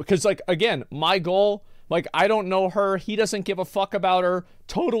 that's what because like again, my goal, like I don't know her, he doesn't give a fuck about her.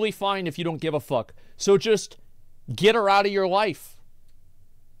 Totally fine if you don't give a fuck. So just get her out of your life.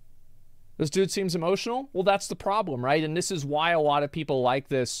 This dude seems emotional? Well, that's the problem, right? And this is why a lot of people like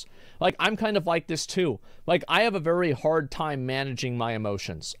this. Like, I'm kind of like this too. Like, I have a very hard time managing my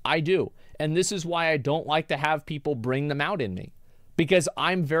emotions. I do. And this is why I don't like to have people bring them out in me. Because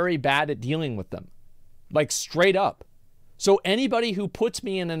I'm very bad at dealing with them. Like, straight up. So anybody who puts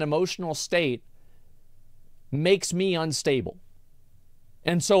me in an emotional state makes me unstable.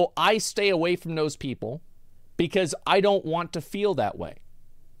 And so I stay away from those people because I don't want to feel that way.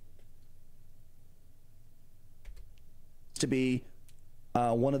 To be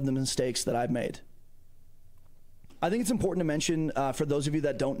one of the mistakes that I've made. I think it's important to mention for those of you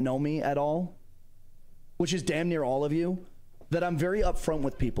that don't know me at all, which is damn near all of you, that I'm very upfront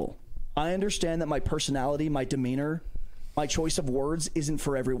with people. I understand that my personality, my demeanor, my choice of words isn't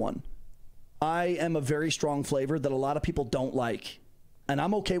for everyone. I am a very strong flavor that a lot of people don't like, and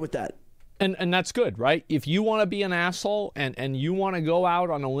I'm okay with that. And that's good, right? If you want to be an asshole and you want to go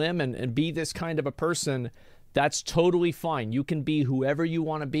out on a limb and be this kind of a person, that's totally fine. You can be whoever you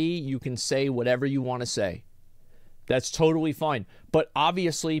want to be. You can say whatever you want to say. That's totally fine. But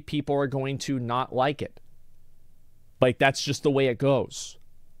obviously, people are going to not like it. Like, that's just the way it goes.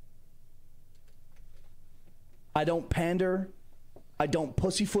 I don't pander. I don't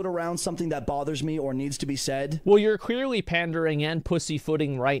pussyfoot around something that bothers me or needs to be said. Well, you're clearly pandering and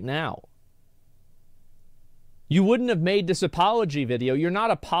pussyfooting right now. You wouldn't have made this apology video. You're not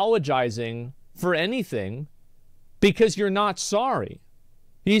apologizing for anything because you're not sorry.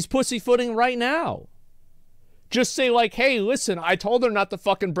 He's pussyfooting right now. Just say like, hey, listen, I told her not to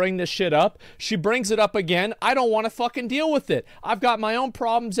fucking bring this shit up. She brings it up again. I don't want to fucking deal with it. I've got my own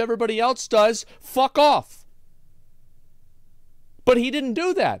problems. Everybody else does. Fuck off. But he didn't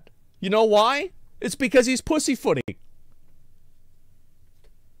do that. You know why? It's because he's pussyfooting.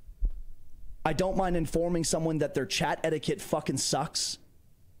 I don't mind informing someone that their chat etiquette fucking sucks.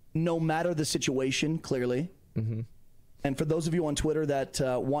 No matter the situation, clearly. Mm-hmm. And for those of you on Twitter that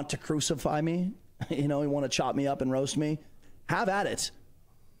want to crucify me, you know, you want to chop me up and roast me, have at it.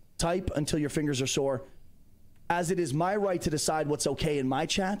 Type until your fingers are sore. As it is my right to decide what's okay in my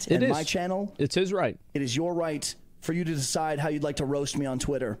chat and my channel. It's his right. It is your right for you to decide how you'd like to roast me on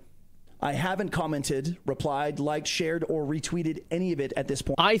Twitter. I haven't commented, replied, liked, shared, or retweeted any of it at this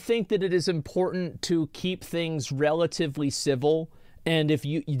point. I think that it is important to keep things relatively civil, and if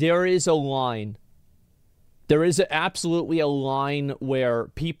there is a line. There is absolutely a line where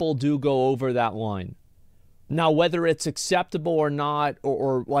people do go over that line. Now, whether it's acceptable or not,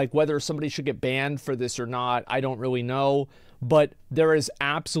 or like whether somebody should get banned for this or not, I don't really know. But there is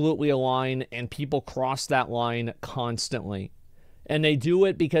absolutely a line, and people cross that line constantly. And they do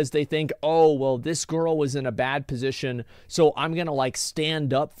it because they think, oh, well, this girl was in a bad position, so I'm going to, like,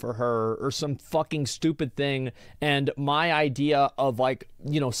 stand up for her or some fucking stupid thing. And my idea of, like,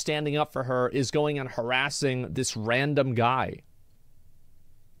 you know, standing up for her is going and harassing this random guy.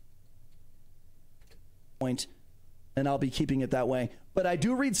 And I'll be keeping it that way. But I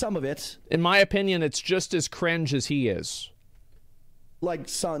do read some of it. In my opinion, it's just as cringe as he is. Like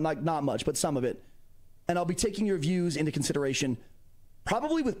not much, but some of it. And I'll be taking your views into consideration.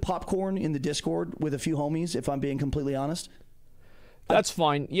 Probably with popcorn in the Discord with a few homies, if I'm being completely honest. That's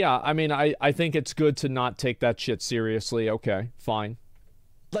fine. Yeah, I mean, I think it's good to not take that shit seriously. Okay, fine.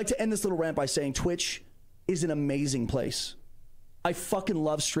 I'd like to end this little rant by saying Twitch is an amazing place. I fucking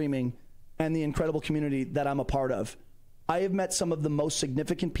love streaming and the incredible community that I'm a part of. I have met some of the most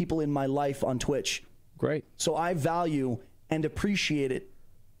significant people in my life on Twitch. Great. So I value and appreciate it,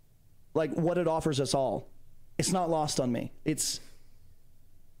 like what it offers us all. It's not lost on me. It's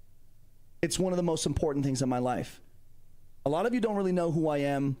one of the most important things in my life. A lot of you don't really know who I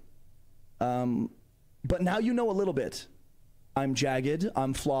am, but now you know a little bit. I'm jagged,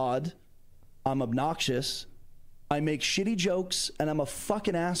 I'm flawed, I'm obnoxious, I make shitty jokes, and I'm a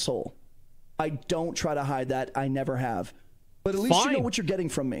fucking asshole. I don't try to hide that. I never have. But at least you know what you're getting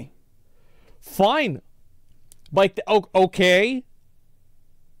from me. Fine. Like, okay.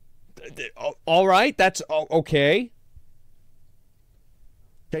 All right, that's okay.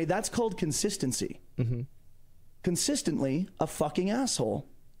 Okay, that's called consistency. Mm-hmm. Consistently a fucking asshole.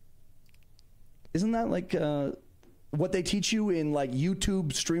 Isn't that like what they teach you in like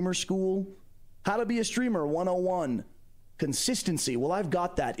YouTube streamer school? How to be a streamer 101. Consistency. Well, I've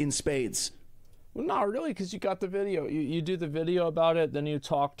got that in spades. Well, not really, because you got the video. You do the video about it, then you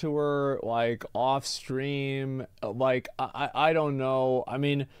talk to her, like, off stream. Like, I don't know. I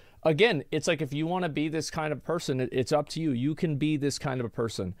mean, again, it's like if you want to be this kind of person, it's up to you. You can be this kind of a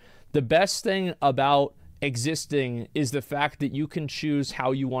person. The best thing about existing is the fact that you can choose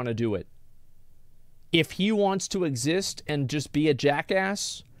how you want to do it. If he wants to exist and just be a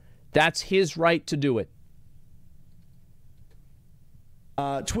jackass, that's his right to do it.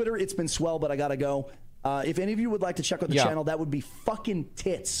 Twitter, it's been swell, but I gotta go. If any of you would like to check out the channel, that would be fucking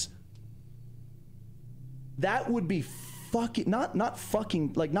tits. That would be fucking not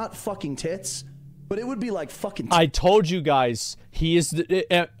fucking tits, but it would be like fucking tits. I told you guys, he is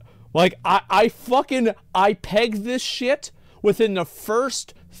the like I pegged this shit within the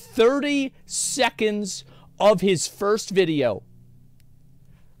first 30 seconds of his first video.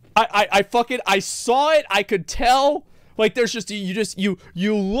 I saw it, I could tell. Like, there's just, you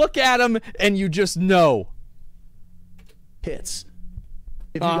look at him and you just know. Hits.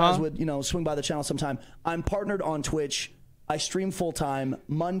 If you guys would, you know, swing by the channel sometime. I'm partnered on Twitch. I stream full time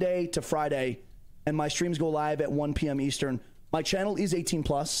Monday to Friday, and my streams go live at 1 p.m. Eastern. My channel is 18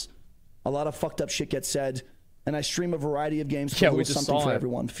 plus. A lot of fucked up shit gets said, and I stream a variety of games. Yeah, we just something saw for it.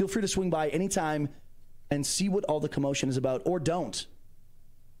 everyone. Feel free to swing by anytime and see what all the commotion is about, or don't.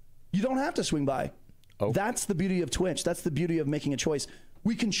 You don't have to swing by. Oh. That's the beauty of Twitch. That's the beauty of making a choice.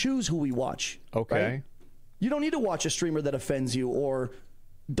 We can choose who we watch. Okay. Right? You don't need to watch a streamer that offends you or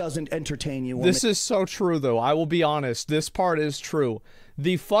doesn't entertain you. This is so true, though. I will be honest. This part is true.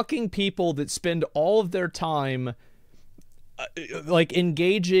 The fucking people that spend all of their time like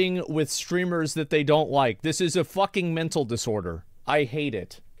engaging with streamers that they don't like. This is a fucking mental disorder. I hate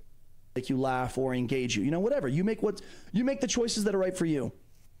it. Make you laugh or engage you. You know, whatever. You make the choices that are right for you.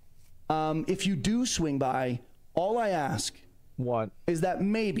 If you do swing by, all I ask is that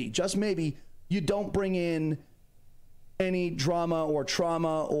maybe, just maybe, you don't bring in any drama or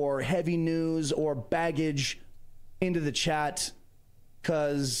trauma or heavy news or baggage into the chat,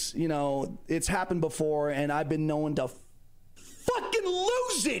 because, you know, it's happened before and I've been known to fucking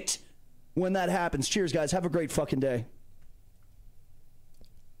lose it when that happens. Cheers, guys. Have a great fucking day.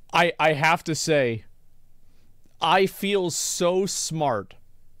 I have to say, I feel so smart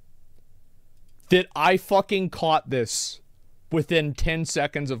that I fucking caught this within 10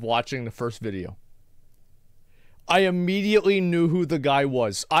 seconds of watching the first video. I immediately knew who the guy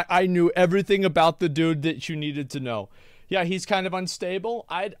was. I knew everything about the dude that you needed to know. Yeah, he's kind of unstable.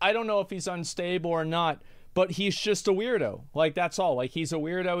 I don't know if he's unstable or not, but he's just a weirdo. Like, that's all. Like, he's a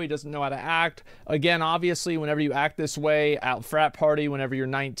weirdo. He doesn't know how to act. Again, obviously, whenever you act this way at frat party, whenever you're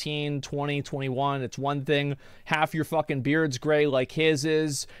 19, 20, 21, it's one thing. Half your fucking beard's gray like his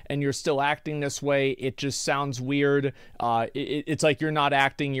is, and you're still acting this way. It just sounds weird. It's like you're not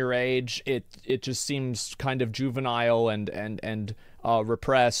acting your age. It just seems kind of juvenile and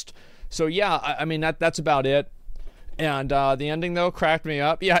repressed. So, yeah, I mean, that's about it. And the ending, though, cracked me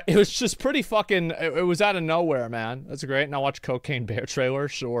up. Yeah, it was just pretty fucking... It was out of nowhere, man. That's great. And I watched Cocaine Bear trailer.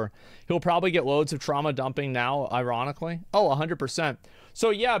 Sure. He'll probably get loads of trauma dumping now, ironically. Oh, 100%. So,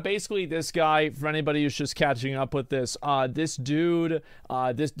 yeah, basically this guy, for anybody who's just catching up with this, this dude,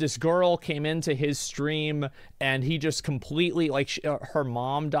 this girl came into his stream, and he just completely... Like, her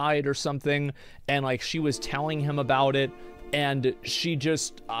mom died or something, and, like, she was telling him about it. And she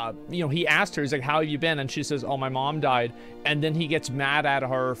just, you know, he asked her, he's like, how have you been? And she says, oh, my mom died. And then he gets mad at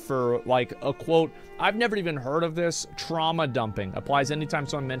her for, like, a quote, I've never even heard of this, trauma dumping. Applies anytime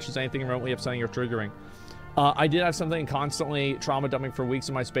someone mentions anything remotely upsetting or triggering. I did have something constantly trauma dumping for weeks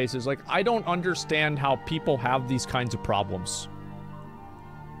in my spaces. Like, I don't understand how people have these kinds of problems.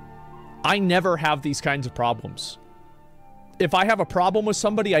 I never have these kinds of problems. If I have a problem with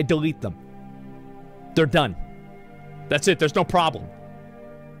somebody, I delete them. They're done. That's it. There's no problem.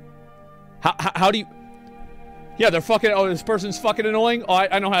 How do you... Yeah, they're fucking... Oh, this person's fucking annoying. Oh,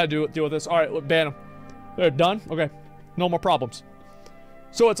 I know how to deal with this. All right, ban them. They're done? Okay. No more problems.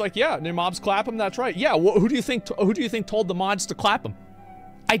 So it's like, yeah, your mobs clap them? That's right. Yeah, who do you think told the mods to clap them?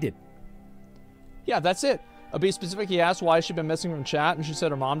 I did. Yeah, that's it. I'll be specific. He asked why she'd been missing from chat, and she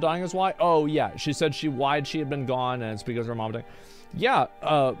said her mom dying is why. Oh, yeah. She said why she had been gone, and it's because her mom died. Yeah,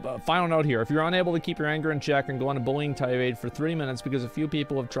 final note here. If you're unable to keep your anger in check and go on a bullying tirade for 3 minutes because a few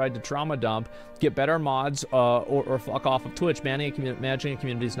people have tried to trauma dump, get better mods, or fuck off of Twitch. Managing a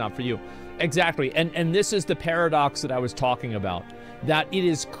community is not for you. Exactly, and this is the paradox that I was talking about. That it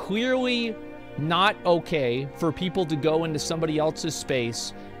is clearly not okay for people to go into somebody else's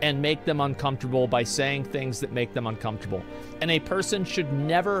space and make them uncomfortable by saying things that make them uncomfortable. And a person should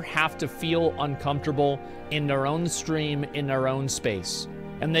never have to feel uncomfortable in their own stream, in their own space.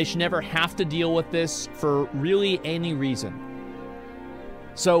 And they should never have to deal with this for really any reason.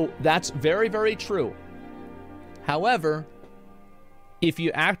 So that's very, very true. However, if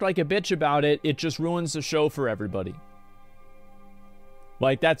you act like a bitch about it, it just ruins the show for everybody.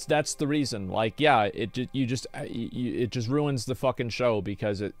 Like, that's the reason. Like, yeah, it just ruins the fucking show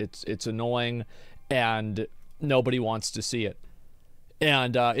because it's annoying and nobody wants to see it.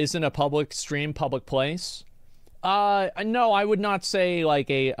 And isn't a public stream public place? No, I would not say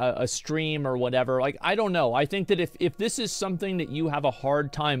like a stream or whatever. Like, I don't know. I think that if this is something that you have a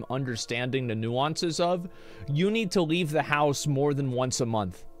hard time understanding the nuances of, you need to leave the house more than once a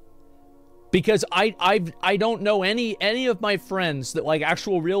month. Because I don't know any of my friends that, like,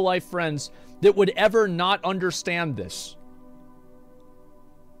 actual real life friends that would ever not understand this.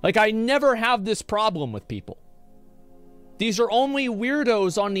 Like, I never have this problem with people. These are only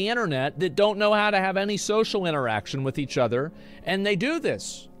weirdos on the internet that don't know how to have any social interaction with each other, and they do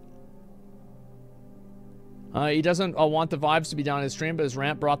this. He doesn't want the vibes to be down in his stream, but his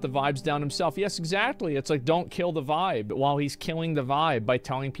rant brought the vibes down himself. Yes, exactly. It's like, don't kill the vibe while he's killing the vibe by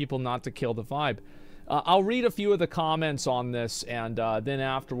telling people not to kill the vibe. I'll read a few of the comments on this, and then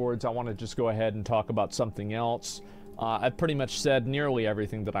afterwards I want to just go ahead and talk about something else. I've pretty much said nearly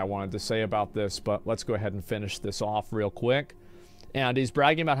everything that I wanted to say about this, but let's go ahead and finish this off real quick. And he's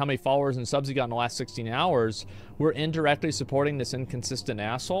bragging about how many followers and subs he got in the last 16 hours. We're indirectly supporting this inconsistent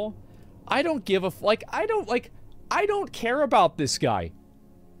asshole. I don't give a... I don't care about this guy.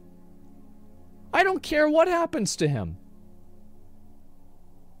 I don't care what happens to him.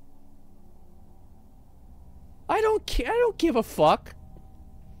 I don't care. I don't give a fuck.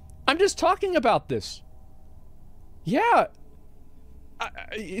 I'm just talking about this. Yeah.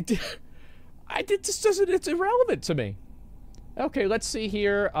 It just doesn't... It's irrelevant to me. Okay, let's see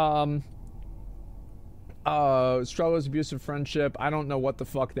here. Struggles, abusive friendship. I don't know what the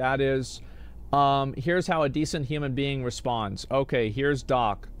fuck that is. Here's how a decent human being responds. Okay, here's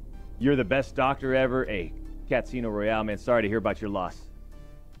Doc. You're the best doctor ever. Hey, Casino Royale, man, sorry to hear about your loss.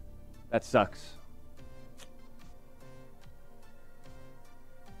 That sucks.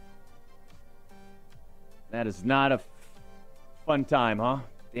 That is not a fun time, huh?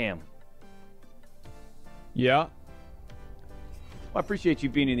 Damn. Yeah. Well, I appreciate you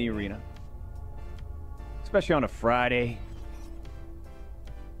being in the arena. Especially on a Friday.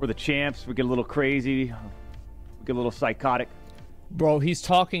 We're the champs. We get a little crazy. We get a little psychotic. Bro, he's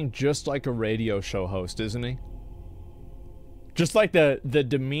talking just like a radio show host, isn't he? Just like the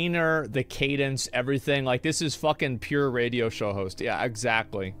demeanor, the cadence, everything. Like, this is fucking pure radio show host. Yeah,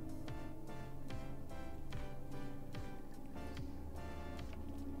 exactly.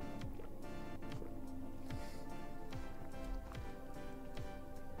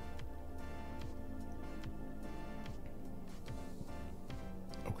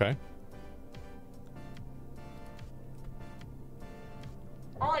 Okay.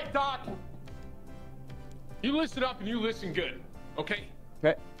 All right, Doc. You listen up and you listen good, okay?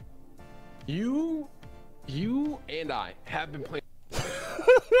 Okay. You and I have been playing.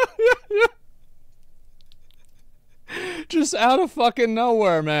 Just out of fucking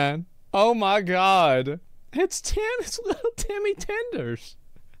nowhere, man. Oh my god. It's little Timmy Tenders.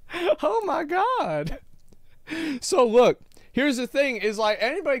 Oh my god. So look, here's the thing, is like,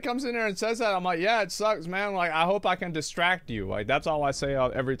 anybody comes in there and says that, I'm like, yeah, it sucks, man. Like, I hope I can distract you. Like, that's all I say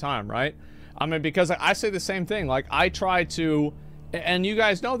every time, right? I mean, because I say the same thing. Like, I try to, and you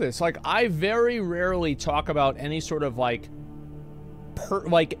guys know this, like, I very rarely talk about any sort of, like,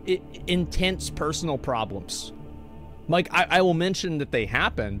 intense personal problems. Like, I will mention that they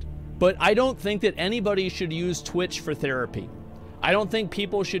happened, but I don't think that anybody should use Twitch for therapy. I don't think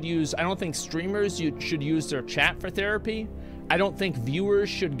people should use, I don't think streamers should use their chat for therapy. I don't think viewers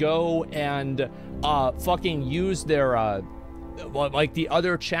should go and fucking use their, like the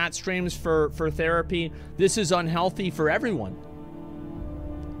other chat streams for therapy. This is unhealthy for everyone.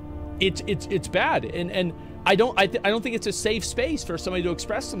 It's bad, and I don't think it's a safe space for somebody to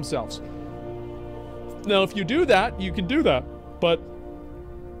express themselves. Now, if you do that, you can do that, but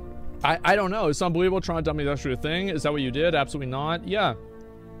I don't know. It's unbelievable trying to dump me that sort of thing. Is that what you did? Absolutely not. Yeah.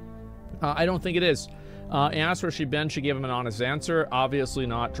 I don't think it is. He asked where she'd been. She gave him an honest answer. Obviously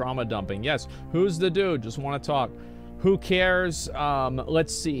not trauma dumping. Yes. Who's the dude? Just want to talk. Who cares?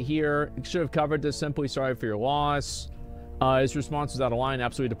 Let's see here. Should have covered this. Simply sorry for your loss. His response was out of line.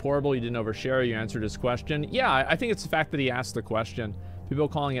 Absolutely deplorable. You didn't overshare. You answered his question. Yeah, I think it's the fact that he asked the question. People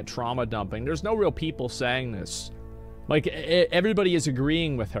calling it trauma dumping. There's no real people saying this. Like, everybody is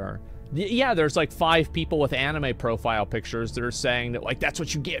agreeing with her. Yeah, there's like 5 people with anime profile pictures that are saying that, like, that's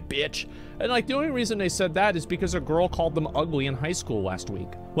what you get, bitch. And, like, the only reason they said that is because a girl called them ugly in high school last week.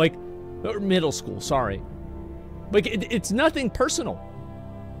 Like, or middle school, sorry. Like, it's nothing personal.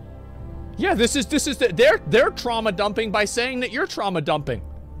 Yeah, they're trauma dumping by saying that you're trauma dumping.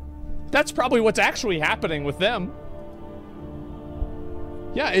 That's probably what's actually happening with them.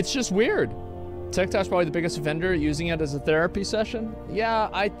 Yeah, it's just weird. TikTok's probably the biggest offender, using it as a therapy session. Yeah,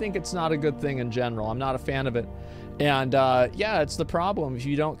 I think it's not a good thing in general. I'm not a fan of it. And yeah, it's the problem. If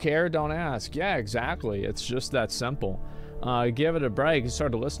you don't care, don't ask. Yeah, exactly. It's just that simple. Give it a break. It's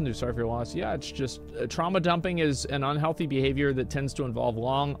hard to listen to. Sorry for your loss. Yeah, it's just trauma dumping is an unhealthy behavior that tends to involve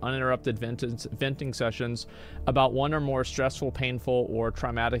long, uninterrupted venting sessions about one or more stressful, painful, or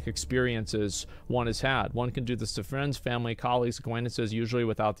traumatic experiences one has had. One can do this to friends, family, colleagues, acquaintances, usually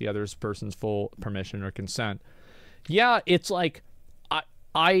without the other person's full permission or consent. Yeah, it's like,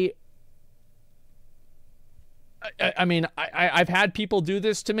 I mean, I've had people do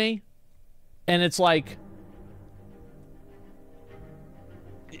this to me, and it's like,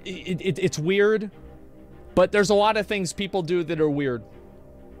 it's weird, but there's a lot of things people do that are weird.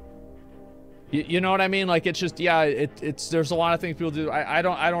 You know what I mean? Like, it's just, yeah, there's a lot of things people do. I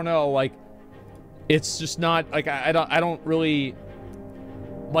don't know. Like, it's just not, like, I don't really,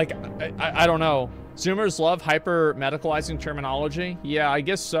 like, I don't know. Zoomers love hyper medicalizing terminology. Yeah, I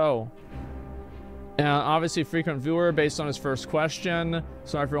guess so. Obviously frequent viewer based on his first question.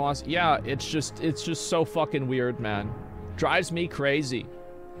 Sorry for your loss. Yeah, it's just so fucking weird, man. Drives me crazy.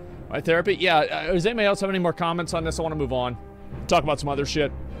 My therapy? Yeah, does anybody else have any more comments on this? I want to move on. Talk about some other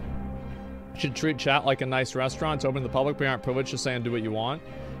shit. Should treat chat like a nice restaurant. It's open to the public, but you aren't privileged to say and do what you want.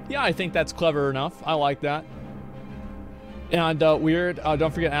 Yeah, I think that's clever enough. I like that. And weird,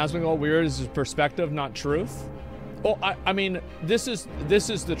 don't forget Asmongold. Weird is his perspective, not truth. Oh, I mean, this is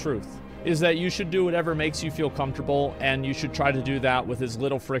the truth. Is that you should do whatever makes you feel comfortable, and you should try to do that with as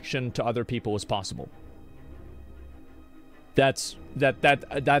little friction to other people as possible. That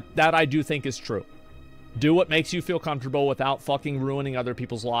I do think is true. Do what makes you feel comfortable without fucking ruining other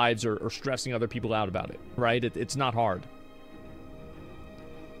people's lives or stressing other people out about it, right? It's not hard.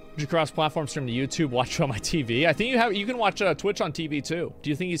 Would you cross-platform stream to YouTube, watch it on my TV? I think you can watch Twitch on TV too. Do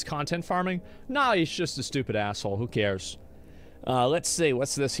you think he's content farming? Nah, he's just a stupid asshole. Who cares? Let's see,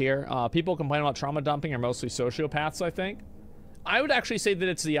 what's this here? People complain about trauma dumping are mostly sociopaths, I think. I would actually say that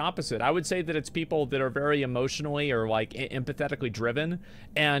it's the opposite. I would say that it's people that are very emotionally or, like, empathetically driven,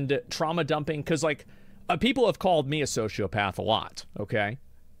 and trauma dumping, because, like, people have called me a sociopath a lot, okay?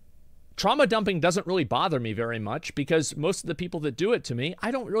 Trauma dumping doesn't really bother me very much because most of the people that do it to me, I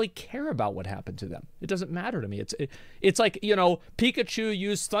don't really care about what happened to them. It doesn't matter to me. It's like, you know, Pikachu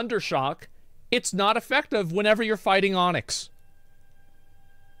used Thunder Shock. It's not effective whenever you're fighting Onyx.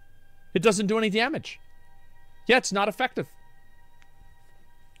 It doesn't do any damage. Yeah, it's not effective.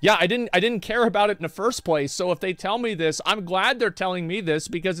 Yeah, I didn't care about it in the first place, so if they tell me this, I'm glad they're telling me this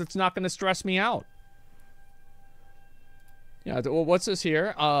because it's not going to stress me out. Yeah, well, what's this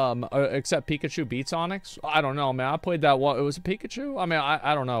here? Except Pikachu beats Onyx? I don't know, man. I played that one. It was a Pikachu? I mean,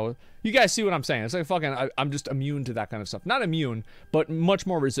 I don't know. You guys see what I'm saying. It's like fucking, I'm just immune to that kind of stuff. Not immune, but much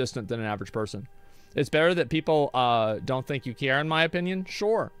more resistant than an average person. It's better that people don't think you care, in my opinion.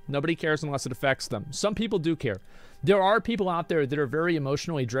 Sure. Nobody cares unless it affects them. Some people do care. There are people out there that are very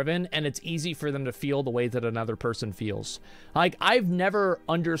emotionally driven, and it's easy for them to feel the way that another person feels. Like, I've never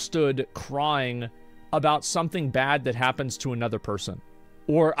understood crying about something bad that happens to another person.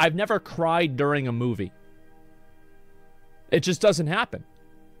 Or I've never cried during a movie. It just doesn't happen.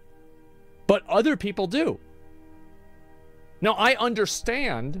 But other people do. Now, I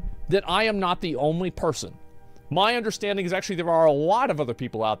understand that I am not the only person. My understanding is actually there are a lot of other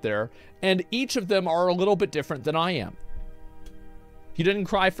people out there, and each of them are a little bit different than I am. You didn't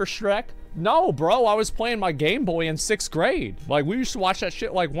cry for Shrek? No, bro, I was playing my Game Boy in 6th grade. Like, we used to watch that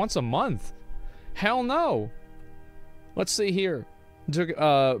shit like once a month. Hell no. Let's see here. Broke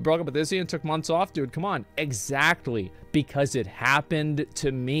up with Izzy and took months off. Dude, come on. Exactly. Because it happened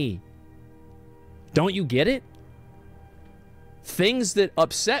to me. Don't you get it? Things that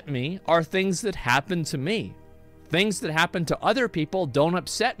upset me are things that happen to me. Things that happen to other people don't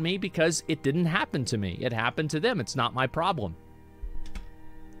upset me because it didn't happen to me. It happened to them. It's not my problem.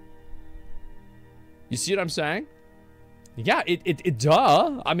 You see what I'm saying? Yeah,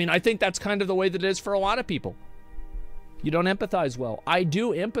 duh. I mean, I think that's kind of the way that it is for a lot of people. You don't empathize well. I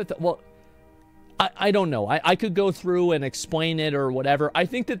do empathize. Well, I don't know. I could go through and explain it or whatever. I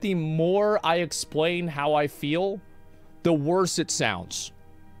think that the more I explain how I feel, the worse it sounds.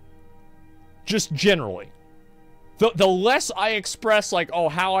 Just generally. The less I express, like, oh,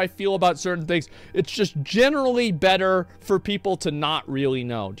 how I feel about certain things, it's just generally better for people to not really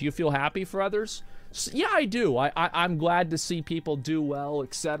know. Do you feel happy for others? Yeah, I do. I'm glad to see people do well,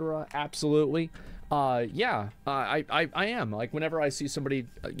 etc. Absolutely. Yeah, I am. Like, whenever I see somebody,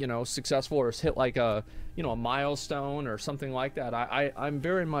 you know, successful or hit, like, a, you know, a milestone or something like that, I'm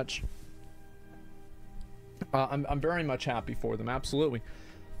very much... I'm very much happy for them, absolutely.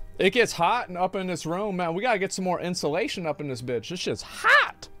 It gets hot up in this room, man. We gotta get some more insulation up in this bitch. It's just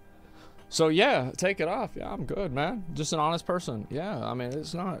hot. So yeah, take it off. Yeah, I'm good, man. Just an honest person. Yeah, I mean,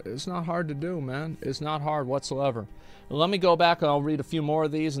 it's not hard to do, man. It's not hard whatsoever. Let me go back and I'll read a few more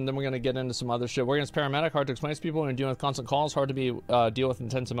of these, and then we're gonna get into some other shit. We're against paramedic, hard to explain to people when you're dealing with constant calls, hard to be deal with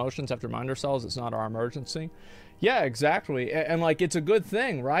intense emotions. Have to remind ourselves it's not our emergency. Yeah, exactly. And like, it's a good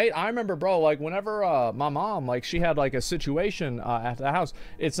thing, right? I remember, bro, like, whenever my mom, like, she had like a situation at the house.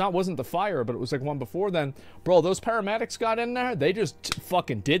 Wasn't the fire, but it was like one before then. Bro, those paramedics got in there. They just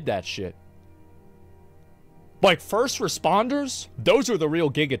fucking did that shit. Like, first responders, those are the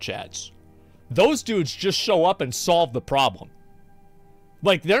real Giga Chads. Those dudes just show up and solve the problem.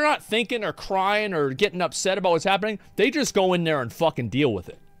 Like, they're not thinking or crying or getting upset about what's happening. They just go in there and fucking deal with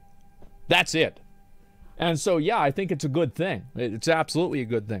it. That's it. And so, yeah, I think it's a good thing. It's absolutely a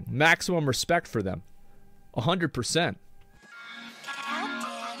good thing. Maximum respect for them. 100%.